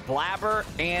now. Blaber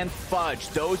and Fudge.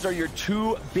 Those are your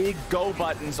 2 big go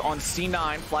buttons on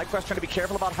C9. FlyQuest trying to be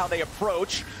careful about how they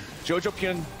approach.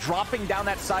 jojopyun dropping down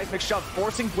that seismic shove,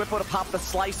 forcing Bwipo to pop the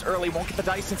slice early. Won't get the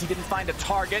dice since he didn't find a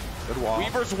target. Good wall.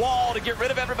 Weaver's wall to get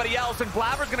rid of everybody else, and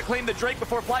Blaber's going to claim the Drake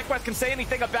before FlyQuest can say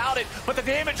anything about it. But the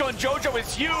damage on Jojo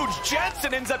is huge.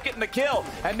 Jensen ends up getting the kill,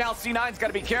 and now C9's got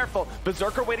to be careful.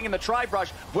 Berserker waiting in the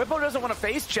tri-brush. Bwipo doesn't want to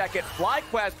face check it.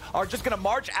 FlyQuest are just going to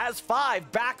march as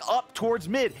 5 back up towards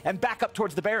mid and back up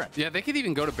towards the Baron. Yeah, they could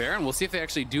even go to Baron. We'll see if they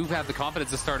actually do have the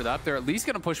confidence to start it up. They're at least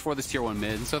going to push for this tier 1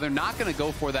 mid, so they're not going to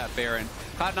go for that Baron.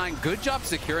 Cloud9, good job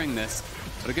securing this,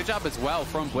 but a good job as well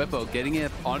from Bwipo, getting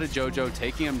it onto Jojo,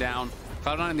 taking him down.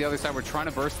 Cloud9 on the other side were trying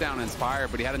to burst down Inspire,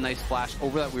 but he had a nice flash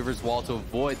over that Weaver's wall to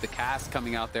avoid the cast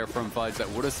coming out there from Fudge that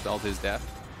would have spelled his death.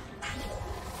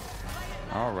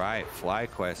 All right,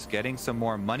 FlyQuest getting some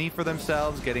more money for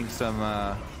themselves, getting some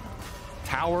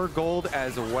tower gold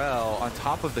as well on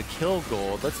top of the kill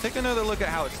gold. Let's take another look at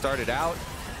how it started out,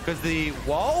 because the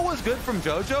wall was good from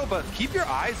Jojo, but keep your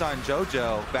eyes on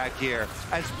Jojo back here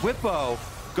as Bwipo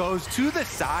goes to the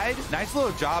side. Nice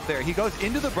little job there. He goes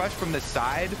into the brush from the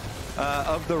side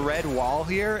of the red wall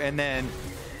here, and then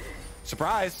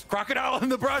surprise, Crocodile in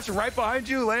the brush right behind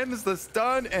you, lands the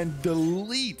stun and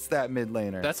deletes that mid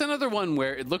laner. That's another one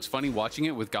where it looks funny watching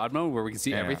it with God mode where we can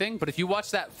see everything, but if you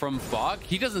watch that from Fog,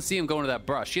 he doesn't see him going to that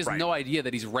brush. He has no idea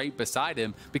that he's right beside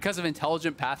him because of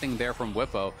intelligent pathing there from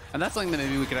Bwipo, and that's something that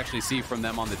maybe we could actually see from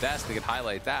them on the desk. They could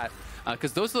highlight that.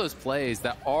 Because those are those plays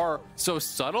that are so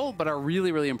subtle, but are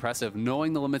really, really impressive.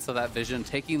 Knowing the limits of that vision,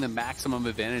 taking the maximum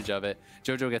advantage of it,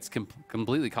 Jojo gets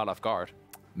completely caught off guard.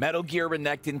 Metal Gear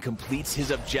Renekton completes his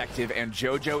objective, and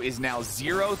Jojo is now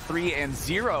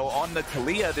 0-3-0 on the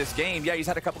Taliyah this game. Yeah, he's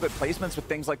had a couple good placements with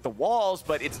things like the walls,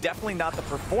 but it's definitely not the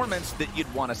performance that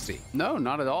you'd want to see. No,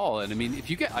 not at all. And I mean, if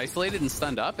you get isolated and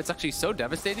stunned up, it's actually so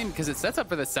devastating because it sets up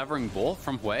for the Severing Bolt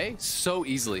from Hwei so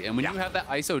easily. And when you have that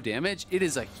ISO damage, it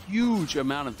is a huge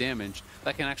amount of damage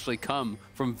that can actually come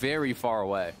from very far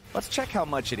away. Let's check how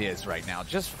much it is right now,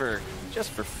 just for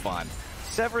fun.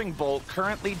 Severing Bolt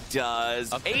currently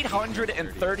does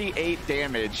 838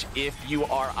 damage if you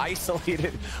are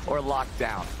isolated or locked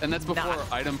down. And that's before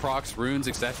item procs, runes,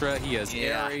 etc. He has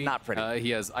airy, not pretty.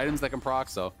 He has items that can proc,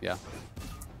 so yeah.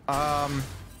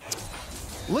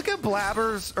 Look at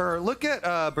Blaber's, or look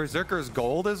at Berserker's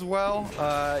gold as well.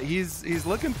 He's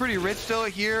looking pretty rich still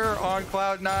here on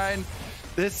Cloud9.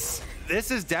 This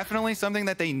is definitely something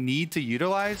that they need to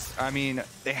utilize. I mean,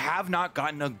 they have not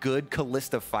gotten a good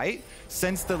Kalista fight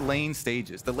since the lane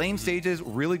stages. The lane stages,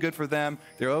 really good for them.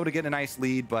 They're able to get a nice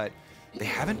lead, but they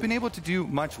haven't been able to do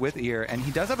much with here. And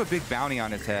he does have a big bounty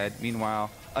on his head.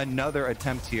 Meanwhile, another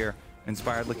attempt here.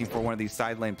 Inspired looking for one of these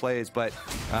side lane plays, but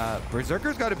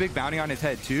Berserker's got a big bounty on his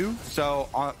head too. So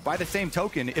by the same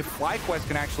token, if FlyQuest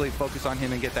can actually focus on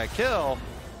him and get that kill,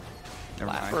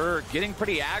 Blaber getting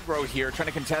pretty aggro here, trying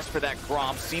to contest for that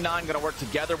Gromp. C9 going to work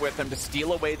together with him to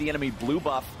steal away the enemy blue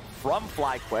buff from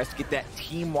FlyQuest, get that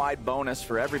team-wide bonus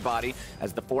for everybody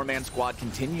as the four-man squad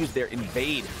continues their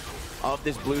invade of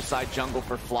this blue side jungle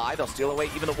for Fly. They'll steal away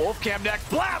even the WolfCam next.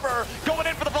 Blaber going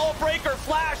in for the Vault Breaker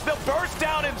Flash. They'll burst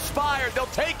down Inspired. They'll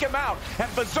take him out. And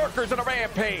Berserker's in a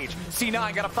rampage.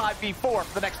 C9 got a 5v4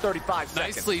 for the next 35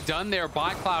 seconds. Nicely done there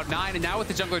by Cloud9. And now with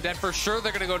the jungler dead, for sure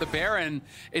they're going to go to Baron.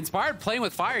 Inspired playing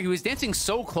with fire. He was dancing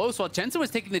so close while Jensen was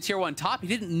taking the tier 1 top. He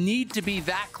didn't need to be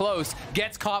that close.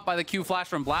 Gets caught by the Q flash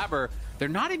from Blaber. They're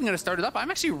not even going to start it up.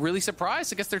 I'm actually really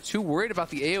surprised. I guess they're too worried about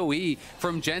the AoE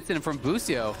from Jensen and from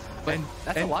Busio. But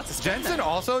that's a lot to spend. Jensen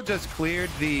also just cleared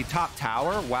the top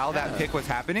tower while that pick was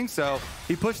happening. So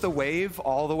he pushed the wave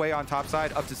all the way on top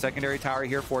side up to secondary tower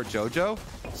here for Jojo.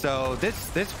 So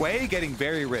this way getting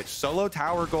very rich. Solo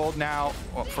tower gold now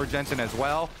for Jensen as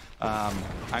well.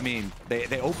 I mean,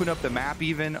 they open up the map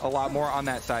even a lot more on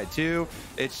that side too.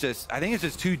 It's just, I think it's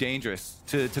just too dangerous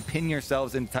to pin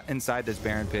yourselves inside this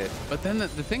Baron pit. But then the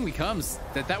thing becomes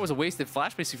that was a wasted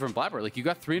flash basically from Blaber. Like, you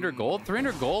got 300 gold.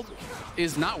 300 gold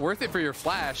is not worth it for your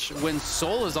flash when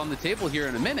Soul is on the table here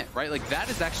in a minute, right? Like, that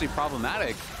is actually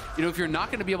problematic. You know, if you're not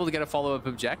going to be able to get a follow-up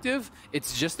objective,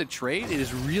 it's just a trade. It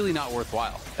is really not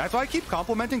worthwhile. That's why I keep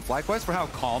complimenting FlyQuest for how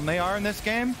calm they are in this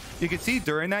game. You can see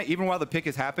during that, even while the pick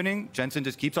is happening, Jensen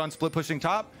just keeps on split pushing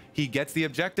top. He gets the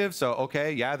objective. So,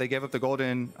 okay, yeah, they gave up the gold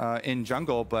in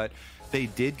jungle, but they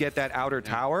did get that outer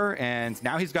tower. And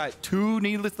now he's got 2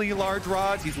 needlessly large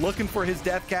rods. He's looking for his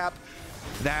death cap.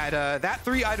 That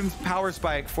 3 items power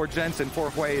spike for Jensen for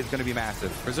Hwei is going to be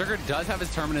massive. Berserker does have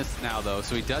his Terminus now, though,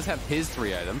 so he does have his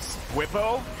 3 items.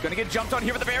 Bwipo going to get jumped on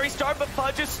here at the very start, but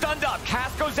Fudge is stunned up.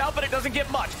 Cast goes out, but it doesn't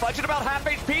get much. Fudge at about half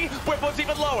HP. Bwipo's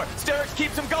even lower. Sterix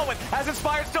keeps him going. As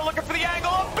Inspired still looking for the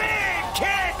angle. A big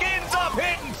kick ends up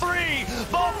hitting 3.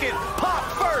 Vulcan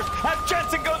pops first as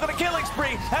Jensen goes on a killing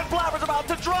spree, and Blaber's about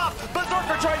to drop.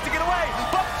 Berserker tries to get away,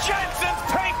 but Jensen's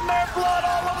painting their blood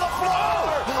all over the floor.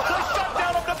 They shut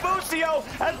down up to Busio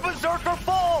as Berserker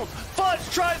falls. Fudge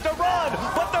tries to run,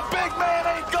 but the big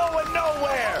man ain't going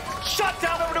nowhere. Shut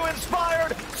down over to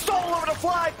Inspired. Soul over to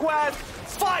FlyQuest.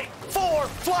 Fight for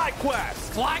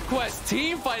FlyQuest. FlyQuest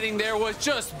team fighting there was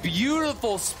just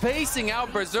beautiful, spacing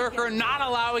out Berserker, not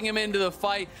allowing him into the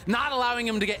fight, not allowing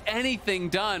him to get anything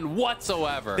done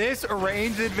whatsoever. This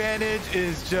range advantage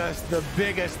is just the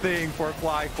biggest thing for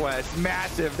FlyQuest.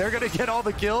 Massive. They're going to get all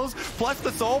the kills, plus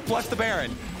the soul, plus the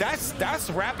Baron. That's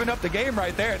wrapping up the game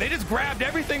right there. They just grabbed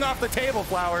everything off the table,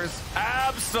 Flowers.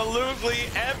 Absolutely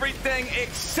everything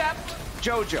except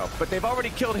Jojo, but they've already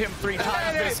killed him 3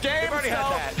 times this game, already had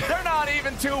that. They're not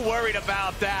even too worried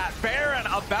about that. Baron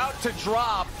about to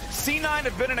drop. C9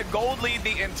 have been in a gold lead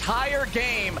the entire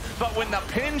game, but when the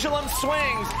pendulum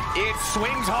swings, it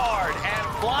swings hard, and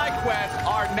FlyQuest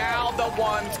are now the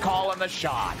ones calling the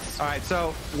shots. All right,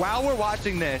 so while we're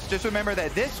watching this, just remember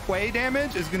that this Hwei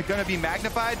damage is going to be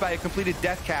magnified by a completed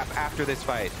death cap after this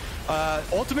fight.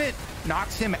 Ultimate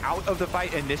knocks him out of the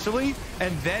fight initially,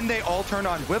 and then they all turn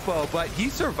on Bwipo, but he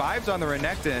survives on the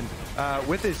Renekton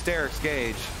with his Steric's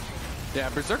gauge. Yeah,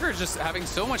 Berserker is just having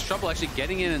so much trouble actually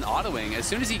getting in and autoing. As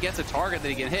soon as he gets a target that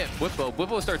he can hit,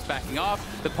 Bwipo starts backing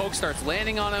off. The poke starts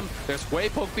landing on him. There's Hwei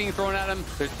poke being thrown at him.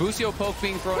 There's Busio poke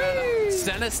being thrown at him.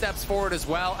 Senna steps forward as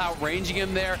well, outranging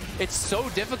him there. It's so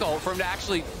difficult for him to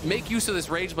actually make use of this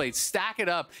Rage Blade, stack it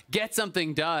up, get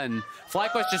something done.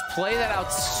 FlyQuest just play that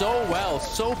out so well,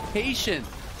 so patient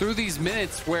through these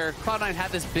minutes where Cloud9 had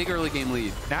this big early game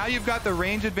lead. Now you've got the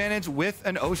range advantage with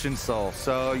an Ocean Soul,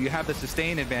 so you have the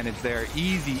sustain advantage there.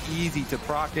 Easy to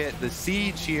proc it. The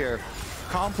Siege here,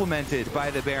 complemented by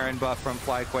the Baron buff from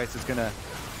FlyQuest, is gonna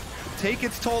take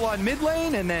its toll on mid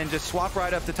lane and then just swap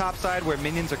right up the top side where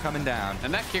minions are coming down.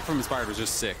 And that kick from Inspired was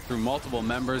just sick. Through multiple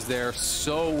members there,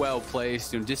 so well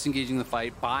placed, disengaging the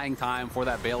fight, buying time for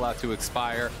that bailout to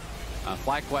expire.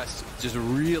 FlyQuest just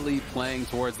really playing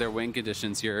towards their win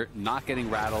conditions here, not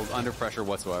getting rattled, under pressure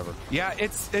whatsoever. Yeah,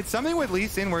 it's something with Lee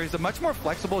Sin where he's a much more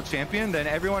flexible champion than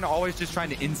everyone always just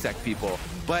trying to insect people.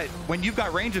 But when you've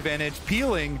got range advantage,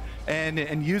 peeling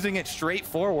and using it straight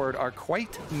forward are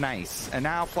quite nice. And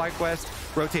now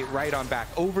FlyQuest rotate right on back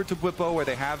over to Bwipo where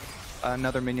they have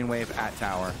another minion wave at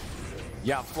tower.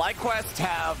 Yeah, FlyQuest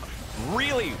have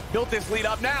really built this lead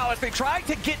up now as they try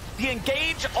to get the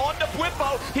engage onto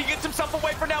Bwipo. He gets himself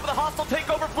away for now, but the hostile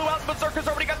takeover flew out. Berserker's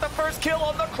already got the first kill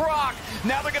on the Croc.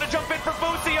 Now they're going to jump in for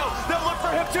Busio. They'll look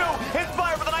for him too.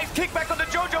 Inspire with a nice kickback onto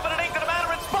Jojo, but it ain't going to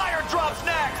matter. Inspire drops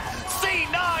next.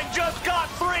 C9 just got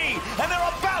 3, and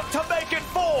they're about to make it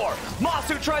 4.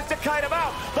 Massu tries to kite him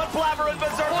out, but Blaber and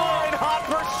Berserker are in hot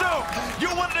pursuit.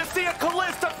 You wanted to see a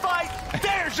Kalista fight?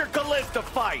 There's your Kalista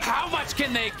fight. How much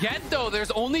can they get, though? There's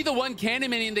only the one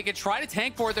cannon minion they could try to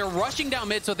tank for it. They're rushing down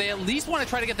mid, so they at least want to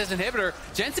try to get this inhibitor.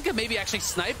 Jensen could maybe actually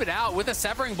snipe it out with a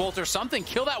Severing Bolt or something.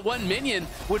 Kill that one minion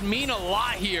would mean a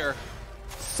lot here.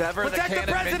 Sever the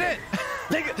president!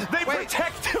 They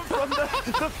protect him from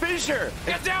the fissure.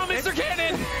 Get down, Mr.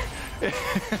 Cannon!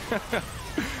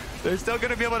 They're still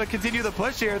going to be able to continue the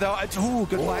push here, though. Ooh,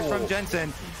 good flash from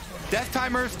Jensen. Death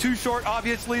timer's too short,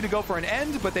 obviously, to go for an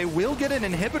end, but they will get an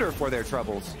inhibitor for their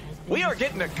troubles. We are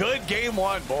getting a good game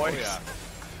one, boys. Oh, yeah.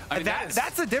 I mean,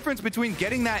 that's the difference between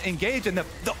getting that engage and the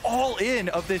all-in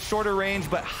of this shorter range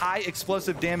but high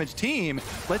explosive damage team.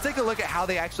 Let's take a look at how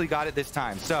they actually got it this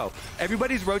time. So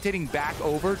everybody's rotating back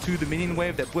over to the minion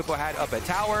wave that Bwipo had up at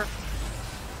tower.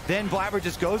 Then Blaber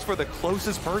just goes for the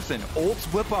closest person, ults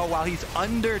Bwipo while he's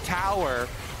under tower,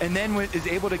 and then is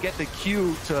able to get the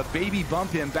Q to baby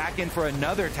bump him back in for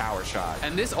another tower shot.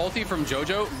 And this ulti from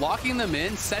Jojo, locking them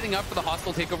in, setting up for the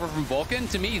hostile takeover from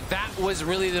VULCAN, to me, that was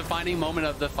really the defining moment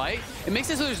of the fight. It makes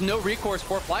it so there's no recourse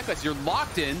for FlyQuest. You're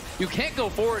locked in, you can't go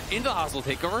forward into the hostile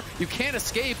takeover, you can't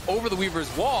escape over the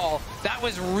Weaver's wall. That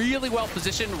was really well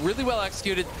positioned, really well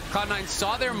executed. Cloud9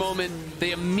 saw their moment,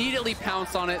 they immediately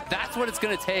pounced on it. That's what it's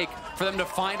going to take for them to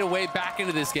find a way back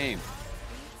into this game.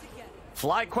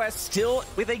 FlyQuest still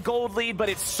with a gold lead, but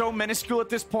it's so minuscule at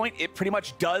this point, it pretty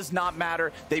much does not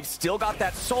matter. They've still got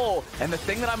that soul, and the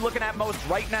thing that I'm looking at most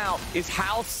right now is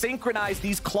how synchronized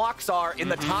these clocks are in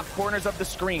the top corners of the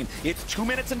screen. It's 2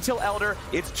 minutes until Elder,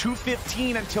 it's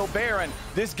 2:15 until Baron.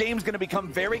 This game's going to become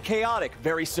very chaotic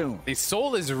very soon. The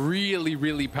soul is really,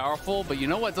 really powerful, but you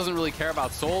know what doesn't really care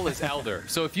about soul is Elder.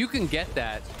 So if you can get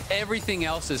that, everything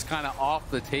else is kind of off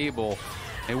the table.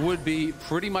 It would be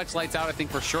pretty much lights out, I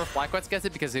think, for sure. FlyQuest gets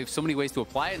it because they have so many ways to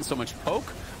apply it and so much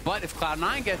poke. But if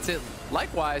Cloud9 gets it,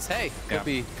 likewise, hey, could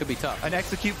be tough. An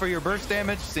execute for your burst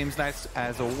damage seems nice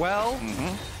as well.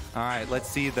 All right, let's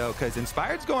see, though, because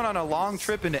Inspired's going on a long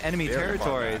trip into enemy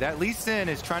territory. That Lee Sin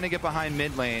is trying to get behind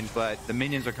mid lane, but the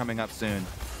minions are coming up soon.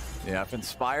 Yeah, if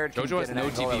Inspired can Jojo has get an no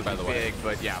angle, TP, by the way. big,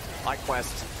 but yeah,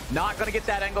 FlyQuest not going to get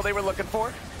that angle they were looking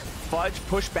for. Fudge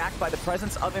pushed back by the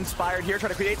presence of Inspired here,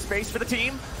 trying to create space for the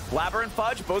team. Blaber and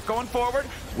Fudge both going forward.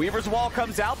 Weaver's wall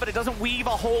comes out, but it doesn't weave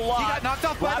a whole lot. He got knocked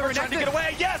off by the Blaber trying to get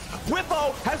away. Yes!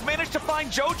 Bwipo has managed to find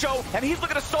Jojo, and he's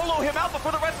looking to solo him out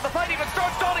before the rest of the fight even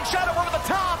starts. Dawning Shadow over the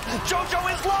top. Jojo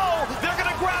is low. They're going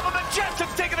to grab him, and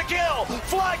Jensen's taking a kill.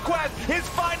 FlyQuest is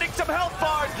finding some health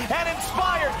bars, and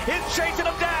Inspired is chasing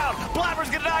him down.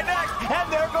 Blaber's going to die next, and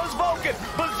there goes VULCAN.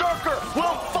 Berserker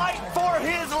will fight for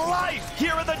his life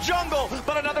here in the the jungle,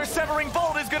 but another Severing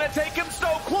Bolt is going to take him so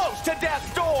close to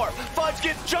death's door. Fudge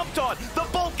gets jumped on. The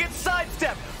Bolt gets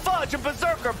sidestepped. Fudge and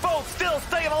Berserker both still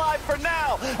staying alive for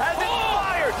now as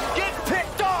Inspired gets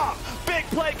picked off. Big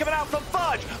play coming out from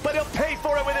Fudge, but he'll pay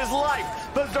for it with his life.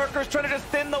 Berserker's trying to just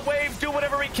thin the waves, do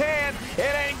whatever he can.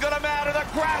 It ain't gonna matter. The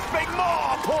grasping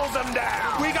maw pulls him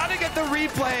down. We gotta get the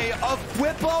replay of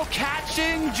Bwipo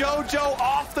catching Jojo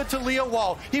off the Taliyah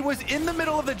wall. He was in the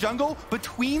middle of the jungle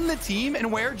between the team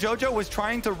and where Jojo was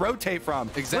trying to rotate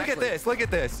from. Exactly. Look at this, look at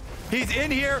this. He's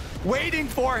in here waiting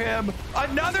for him.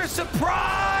 Another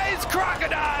surprise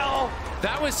crocodile.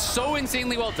 That was so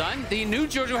insanely well done. He knew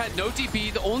Jojo had no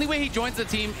TP. The only way he joins the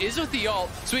team is with the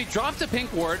ult. So he drops a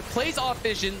pink ward, plays off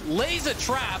vision, lays a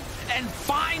trap, and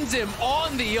finds him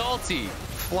on the ulti.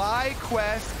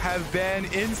 FlyQuest have been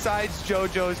inside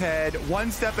Jojo's head,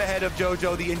 one step ahead of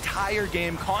Jojo the entire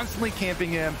game, constantly camping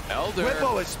him. Elder.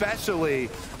 Bwipo especially,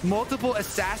 multiple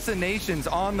assassinations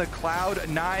on the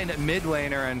Cloud9 mid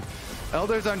laner, and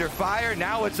Elder's under fire.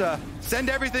 Now it's a send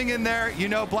everything in there. You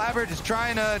know, Blaber just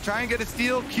trying and get a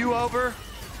steal, Q over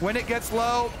when it gets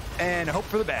low, and hope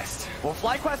for the best. Well,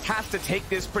 FlyQuest has to take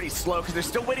this pretty slow because they're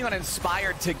still waiting on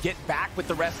Inspired to get back with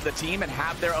the rest of the team and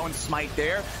have their own smite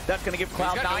there. That's going to give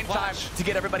Cloud9 time to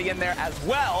get everybody in there as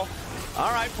well.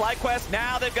 All right, FlyQuest,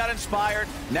 now they've got Inspired.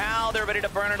 Now they're ready to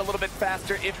burn it a little bit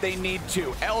faster if they need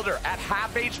to. Elder at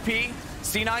half HP.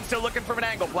 C9 still looking for an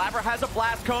angle. Blaber has a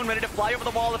blast cone ready to fly over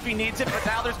the wall if he needs it, but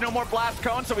now there's no more blast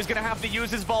cone, so he's going to have to use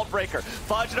his Vault Breaker.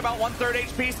 Fudge at about 1/3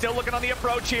 HP, still looking on the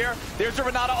approach here. There's a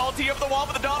Renata ulti over the wall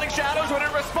with the Dawning Shadows ready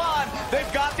to respond.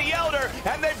 They've got the Elder,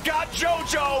 and they've got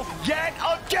Jojo yet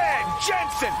again.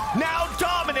 Jensen now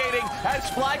dominating as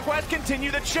FlyQuest continue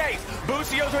the chase.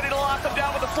 Busio's ready to lock them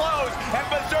down with the slows, and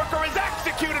Berserker is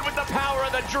executed with the power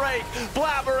of the Drake.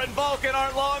 Blaber and VULCAN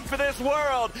aren't long for this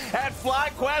world, and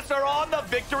FlyQuest are on the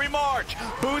victory march.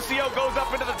 Busio goes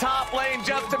up into the top lane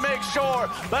just to make sure,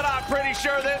 but I'm pretty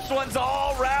sure this one's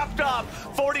all wrapped up.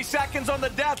 40 seconds on the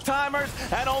death timers,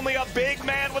 and only a big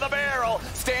man with a barrel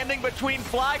standing between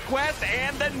FlyQuest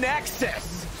and the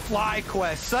Nexus.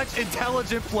 FlyQuest, such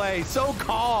intelligent play, so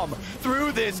calm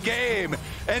through this game,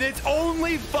 and it's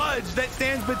only Fudge that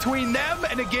stands between them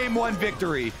and a Game 1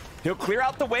 victory. He'll clear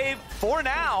out the wave for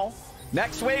now.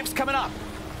 Next wave's coming up.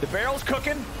 The barrel's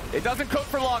cooking. It doesn't cook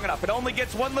for long enough. It only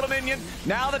gets one little minion.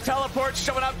 Now the teleport's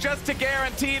showing up just to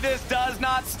guarantee this does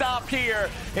not stop here.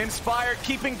 Inspired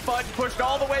keeping Fudge pushed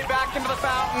all the way back into the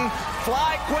fountain.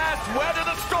 FlyQuest weather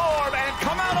the storm and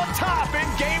come out on top in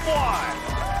Game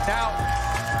 1. Now,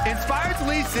 Inspired's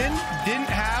Lee Sin didn't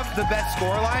have the best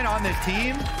scoreline on this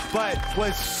team, but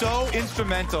was so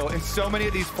instrumental in so many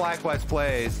of these FlyQuest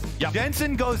plays. Yep.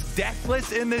 Jensen goes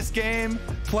deathless in this game,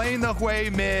 playing the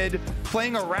Hwei mid,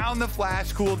 playing around the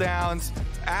flash cooldowns.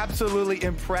 Absolutely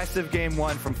impressive Game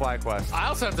 1 from FlyQuest. I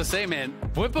also have to say, man,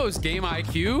 Bwipo's game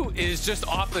IQ is just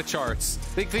off the charts.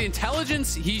 Like, the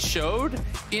intelligence he showed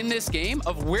in this game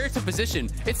of where to position.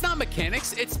 It's not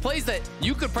mechanics, it's plays that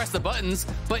you could press the buttons,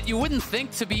 but you wouldn't think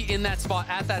to be in that spot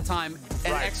at that time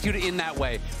and execute it in that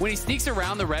way. When he sneaks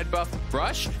around the red buff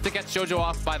brush to get Jojo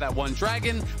off by that one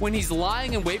dragon, when he's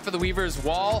lying in wait for the Weaver's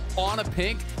wall on a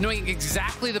pink, knowing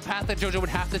exactly the path that Jojo would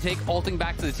have to take, ulting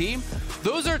back to the team,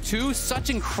 those are two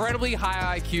such incredibly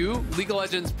high IQ League of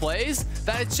Legends plays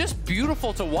that it's just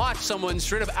beautiful to watch someone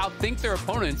straight up outthink their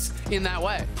opponents in that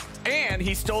way. And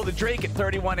he stole the Drake at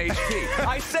 31 HP.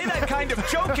 I say that kind of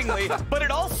jokingly, but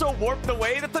it also warped the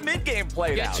way that the mid-game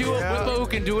played out. Get you a Bwipo who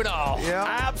can do it all. Yeah.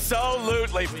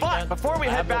 Absolutely. But before we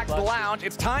head back to the lounge,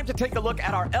 it's time to take a look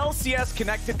at our LCS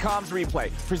Connected Comms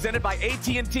replay, presented by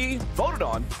AT&T, voted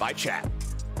on by chat.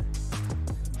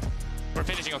 We're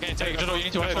finishing, okay? So you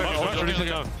need to wait.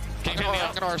 Can you get me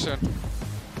out?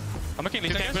 I'm looking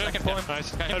at these I can pull him.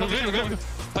 Nice.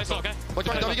 Play slow, okay?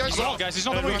 He's slow, guys. He's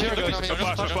not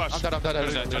the flash. I'm dead.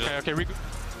 Okay.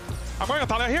 I'm going on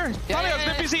Taliyah here.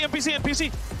 Taliyah,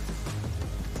 NPC.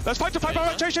 Let's fight to fight.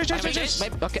 Chase.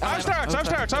 Upstairs.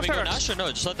 Nash or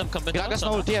no? Just let them come in. Gragas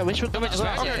no ulti. We should go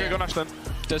Okay, go Nash then.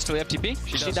 Does Taliyah FTP?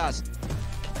 She does.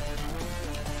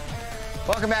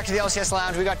 Welcome back to the LCS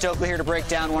Lounge. We got Dokla here to break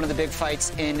down one of the big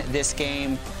fights in this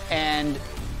game. And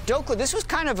Dokla, this was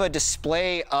kind of a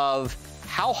display of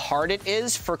how hard it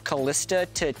is for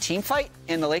Kalista to team fight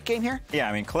in the late game here. Yeah,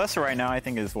 I mean, Kalista right now I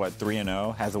think is, what,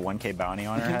 3-0, has a 1K bounty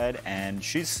on her head, and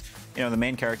she's, you know, the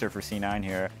main character for C9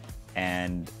 here.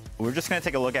 And we're just going to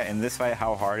take a look at, in this fight,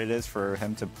 how hard it is for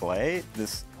him to play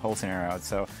this whole scenario out.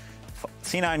 So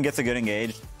C9 gets a good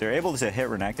engage. They're able to hit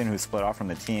Renekton, who's split off from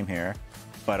the team here.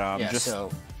 But so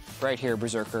right here,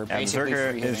 Berserker. Yeah, Berserker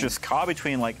is just caught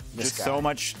between, like, just so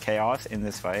much chaos in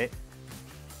this fight.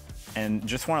 and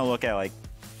just want to look at like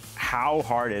how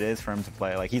hard it is for him to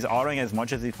play. Like he's autoing as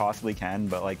much as he possibly can,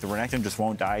 but like the Renekton just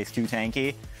won't die. He's too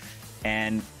tanky,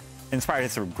 and Inspired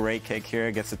hits a great kick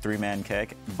here, gets a 3-man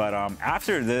kick. But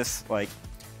after this, like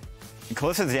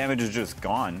Kalista's damage is just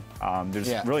gone.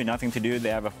 There's really nothing to do. They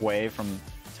have a Hwei from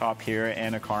top here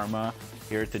and a Karma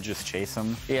here to just chase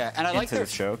him. Yeah, and I like the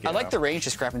choke. I like the range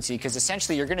discrepancy because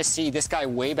essentially you're going to see this guy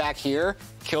way back here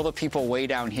kill the people way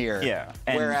down here. Yeah,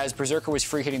 whereas Berserker was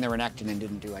free hitting the Renekton and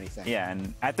didn't do anything. Yeah,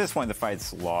 and at this point the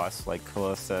fight's lost. Like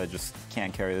Kalista just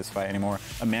can't carry this fight anymore.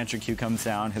 A Mantra Q comes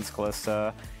down, hits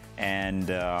Kalista, and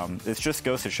this just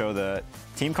goes to show the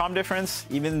team comp difference.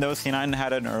 Even though C9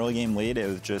 had an early game lead, it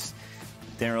was just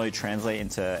didn't really translate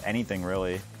into anything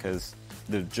really because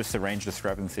just the range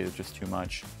discrepancy is just too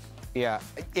much. Yeah,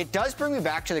 it does bring me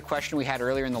back to the question we had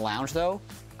earlier in the lounge, though,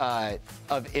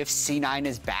 of if C9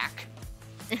 is back.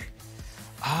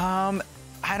 I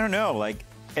don't know. Like,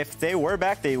 if they were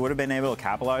back, they would have been able to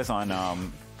capitalize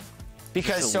on.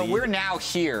 Because so we're now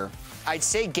here. I'd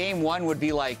say game one would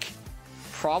be like,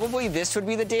 probably this would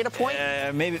be the data point.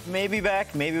 Maybe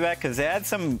back, because they had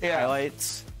some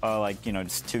highlights, like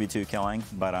just 2v2 killing,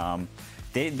 but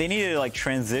they needed to like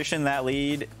transition that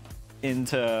lead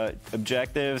into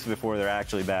objectives before they're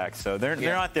actually back. So they're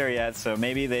not there yet. So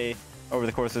maybe they, over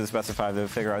the course of the specified, they'll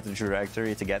figure out the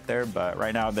trajectory to get there. But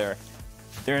right now they're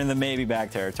in the maybe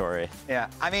back territory. Yeah,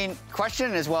 I mean,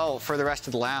 question as well for the rest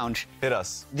of the lounge. Hit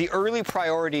us. The early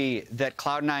priority that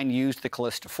Cloud9 used the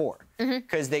Kalista for,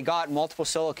 because they got multiple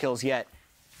solo kills, yet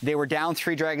they were down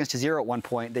 3 dragons to 0 at one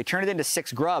point. They turned it into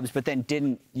 6 grubs, but then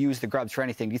didn't use the grubs for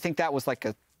anything. Do you think that was like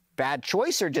a bad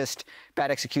choice or just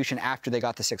bad execution after they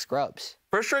got the 6 grubs?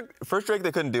 First Drake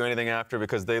they couldn't do anything after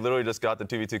because they literally just got the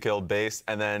 2v2 kill base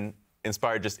and then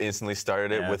Inspired just instantly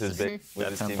started it with his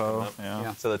tempo.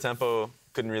 Team. So the tempo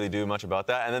couldn't really do much about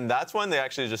that. And then that's when they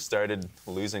actually just started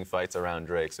losing fights around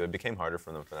Drake. So it became harder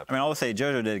for them for that. I mean, I'll say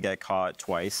Jojo did get caught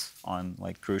twice on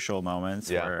like crucial moments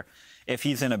where if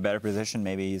he's in a better position,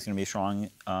 maybe he's going to be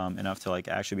strong enough to like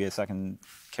actually be a second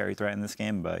carry threat in this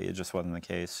game, but it just wasn't the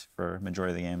case for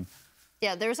majority of the game.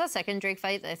 Yeah, there was a second Drake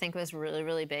fight that I think was really,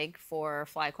 really big for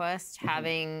FlyQuest,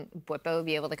 having Bwipo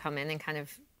be able to come in and kind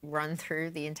of run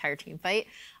through the entire team fight.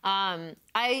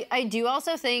 I do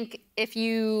also think if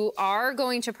you are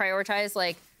going to prioritize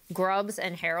like Grubs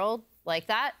and Herald like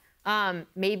that,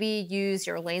 maybe use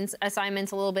your lanes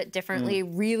assignments a little bit differently.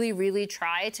 Really, really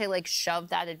try to like shove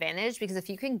that advantage, because if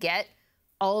you can get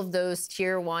all of those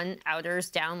tier 1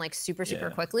 outers down like super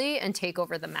quickly and take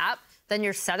over the map, then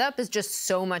your setup is just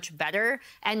so much better.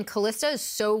 And Kalista is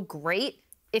so great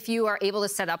if you are able to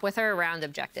set up with her around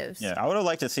objectives. Yeah, I would have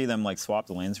liked to see them like swap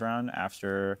the lanes around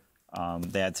after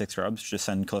they had 6 grubs. Just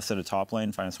send Kalista to top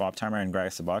lane, find a swap timer, and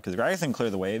Gragas to bot. Because Gragas can clear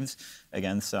the waves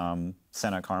against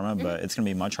Senna Karma, but it's going to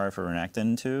be much harder for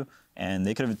Renekton too. And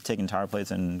they could have taken tower plates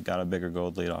and got a bigger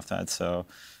gold lead off that. So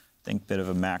I think a bit of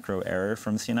a macro error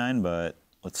from C9, but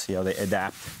let's see how they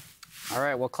adapt. All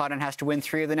right, well, Cloud9 has to win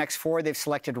 3 of the next 4. They've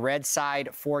selected red side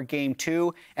for game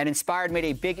 2. And Inspired made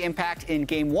a big impact in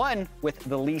game 1 with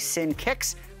the Lee Sin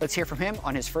kicks. Let's hear from him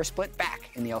on his first split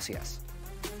back in the LCS.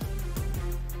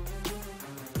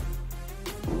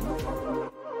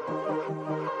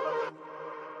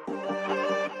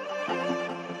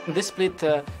 This split,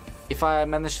 if I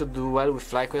manage to do well with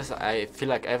FlyQuest, I feel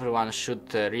like everyone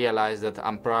should realize that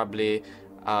I'm probably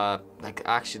like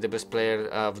actually the best player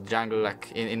of jungle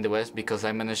like in the West, because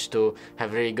I managed to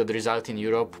have really good result in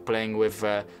Europe playing with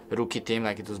a rookie team,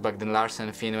 like it was back then Lars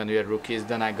and Finn when we were rookies.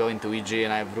 Then I go into EG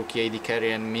and I have rookie AD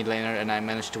carry and mid laner and I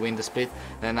managed to win the split.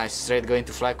 Then I straight go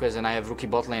into FlyQuest and I have rookie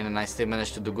bot lane and I still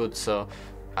managed to do good. So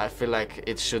I feel like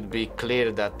it should be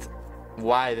clear that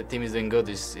why the team is doing good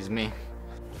is me.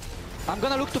 I'm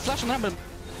gonna look to flash on Rumble.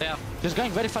 Yeah. Just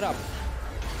going very far up.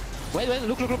 Wait,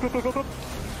 look.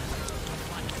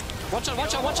 Watch out. We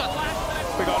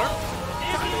got her.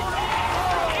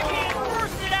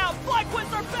 Burst it out.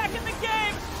 FlyQuest are back in the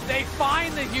game. They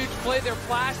find the huge play. Their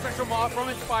flash spectrum off from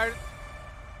Inspired.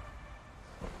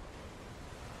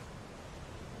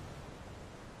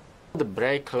 The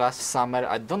break last summer,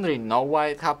 I don't really know why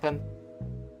it happened.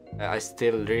 I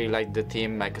still really like the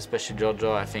team, like especially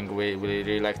Jojo. I think we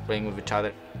really liked playing with each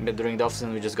other. But during the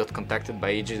offseason we just got contacted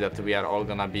by EG that we are all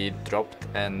gonna be dropped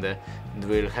and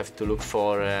we'll have to look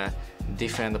for a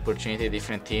different opportunity,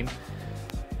 different team.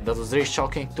 That was really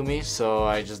shocking to me, so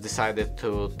I just decided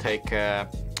to take a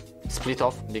split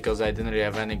off because I didn't really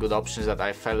have any good options. That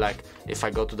I felt like if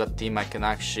I go to that team I can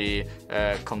actually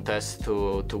contest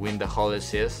to win the whole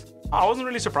LCS. I wasn't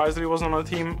really surprised that he wasn't on the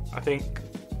team. I think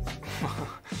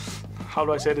how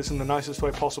do I say this in the nicest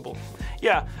way possible?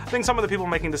 Yeah, I think some of the people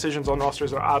making decisions on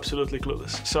rosters are absolutely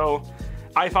clueless. So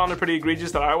I found it pretty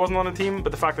egregious that I wasn't on the team,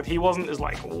 but the fact that he wasn't is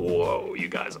like, whoa, you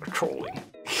guys are trolling.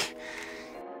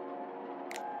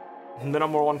 The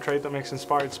number one trait that makes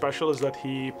Inspired special is that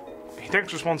he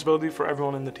takes responsibility for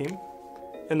everyone in the team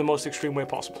in the most extreme way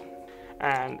possible.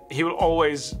 And he will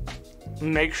always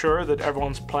make sure that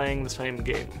everyone's playing the same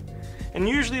game. And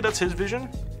usually that's his vision.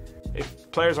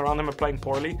 If players around him are playing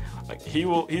poorly, like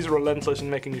he's relentless in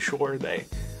making sure they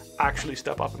actually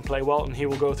step up and play well, and he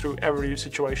will go through every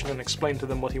situation and explain to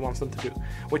them what he wants them to do,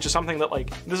 which is something that, like,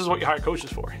 this is what you hire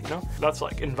coaches for, you know? That's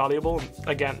like invaluable, and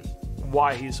again,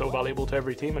 why he's so valuable to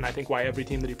every team, and I think why every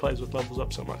team that he plays with levels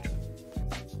up so much.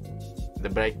 The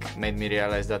break made me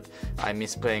realize that I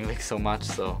miss playing League so much,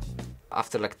 so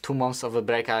after like 2 months of a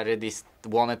break I already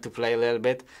wanted to play a little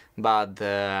bit, but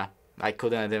I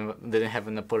couldn't, I didn't have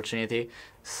an opportunity,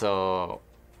 so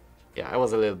yeah, I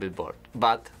was a little bit bored.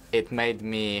 But it made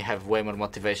me have way more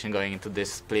motivation going into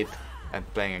this split and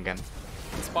playing again.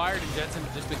 Inspired and Jensen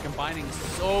have just been combining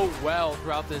so well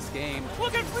throughout this game.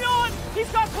 Look at Freon! He's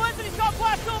got Cleanse and he's got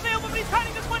Flash still available, but he's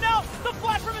hiding this one out. The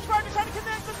flash from Inspired is trying to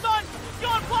condense the stun.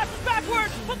 Yon flashes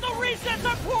backwards, but the resets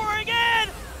are pouring in!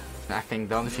 I think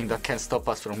the only thing that can stop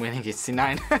us from winning is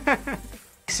C9.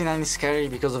 C9 is scary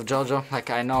because of Jojo. Like,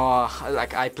 I know,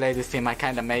 like, I played with him, I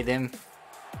kinda made him.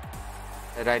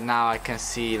 Right now I can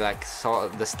see like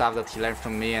the stuff that he learned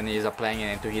from me, and he's applying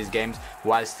it into his games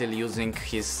while still using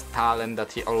his talent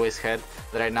that he always had.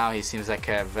 Right now he seems like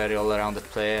a very all-rounded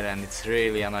player, and it's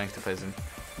really annoying to play him.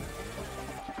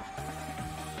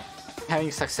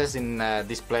 Having success in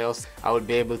these playoffs, I will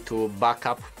be able to back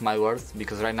up my words,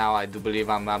 because right now I do believe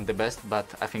I'm the best, but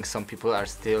I think some people are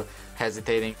still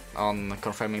hesitating on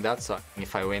confirming that, so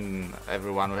if I win,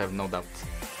 everyone will have no doubt.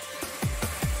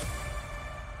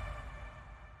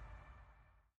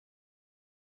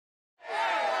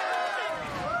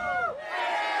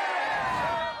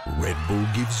 Red Bull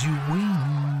gives you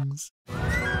wings.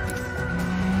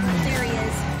 There he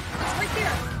is. It's right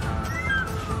there.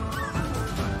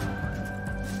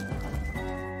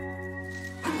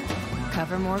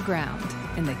 Cover more ground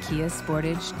in the Kia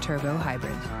Sportage Turbo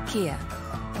Hybrid. Kia,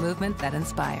 movement that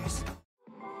inspires.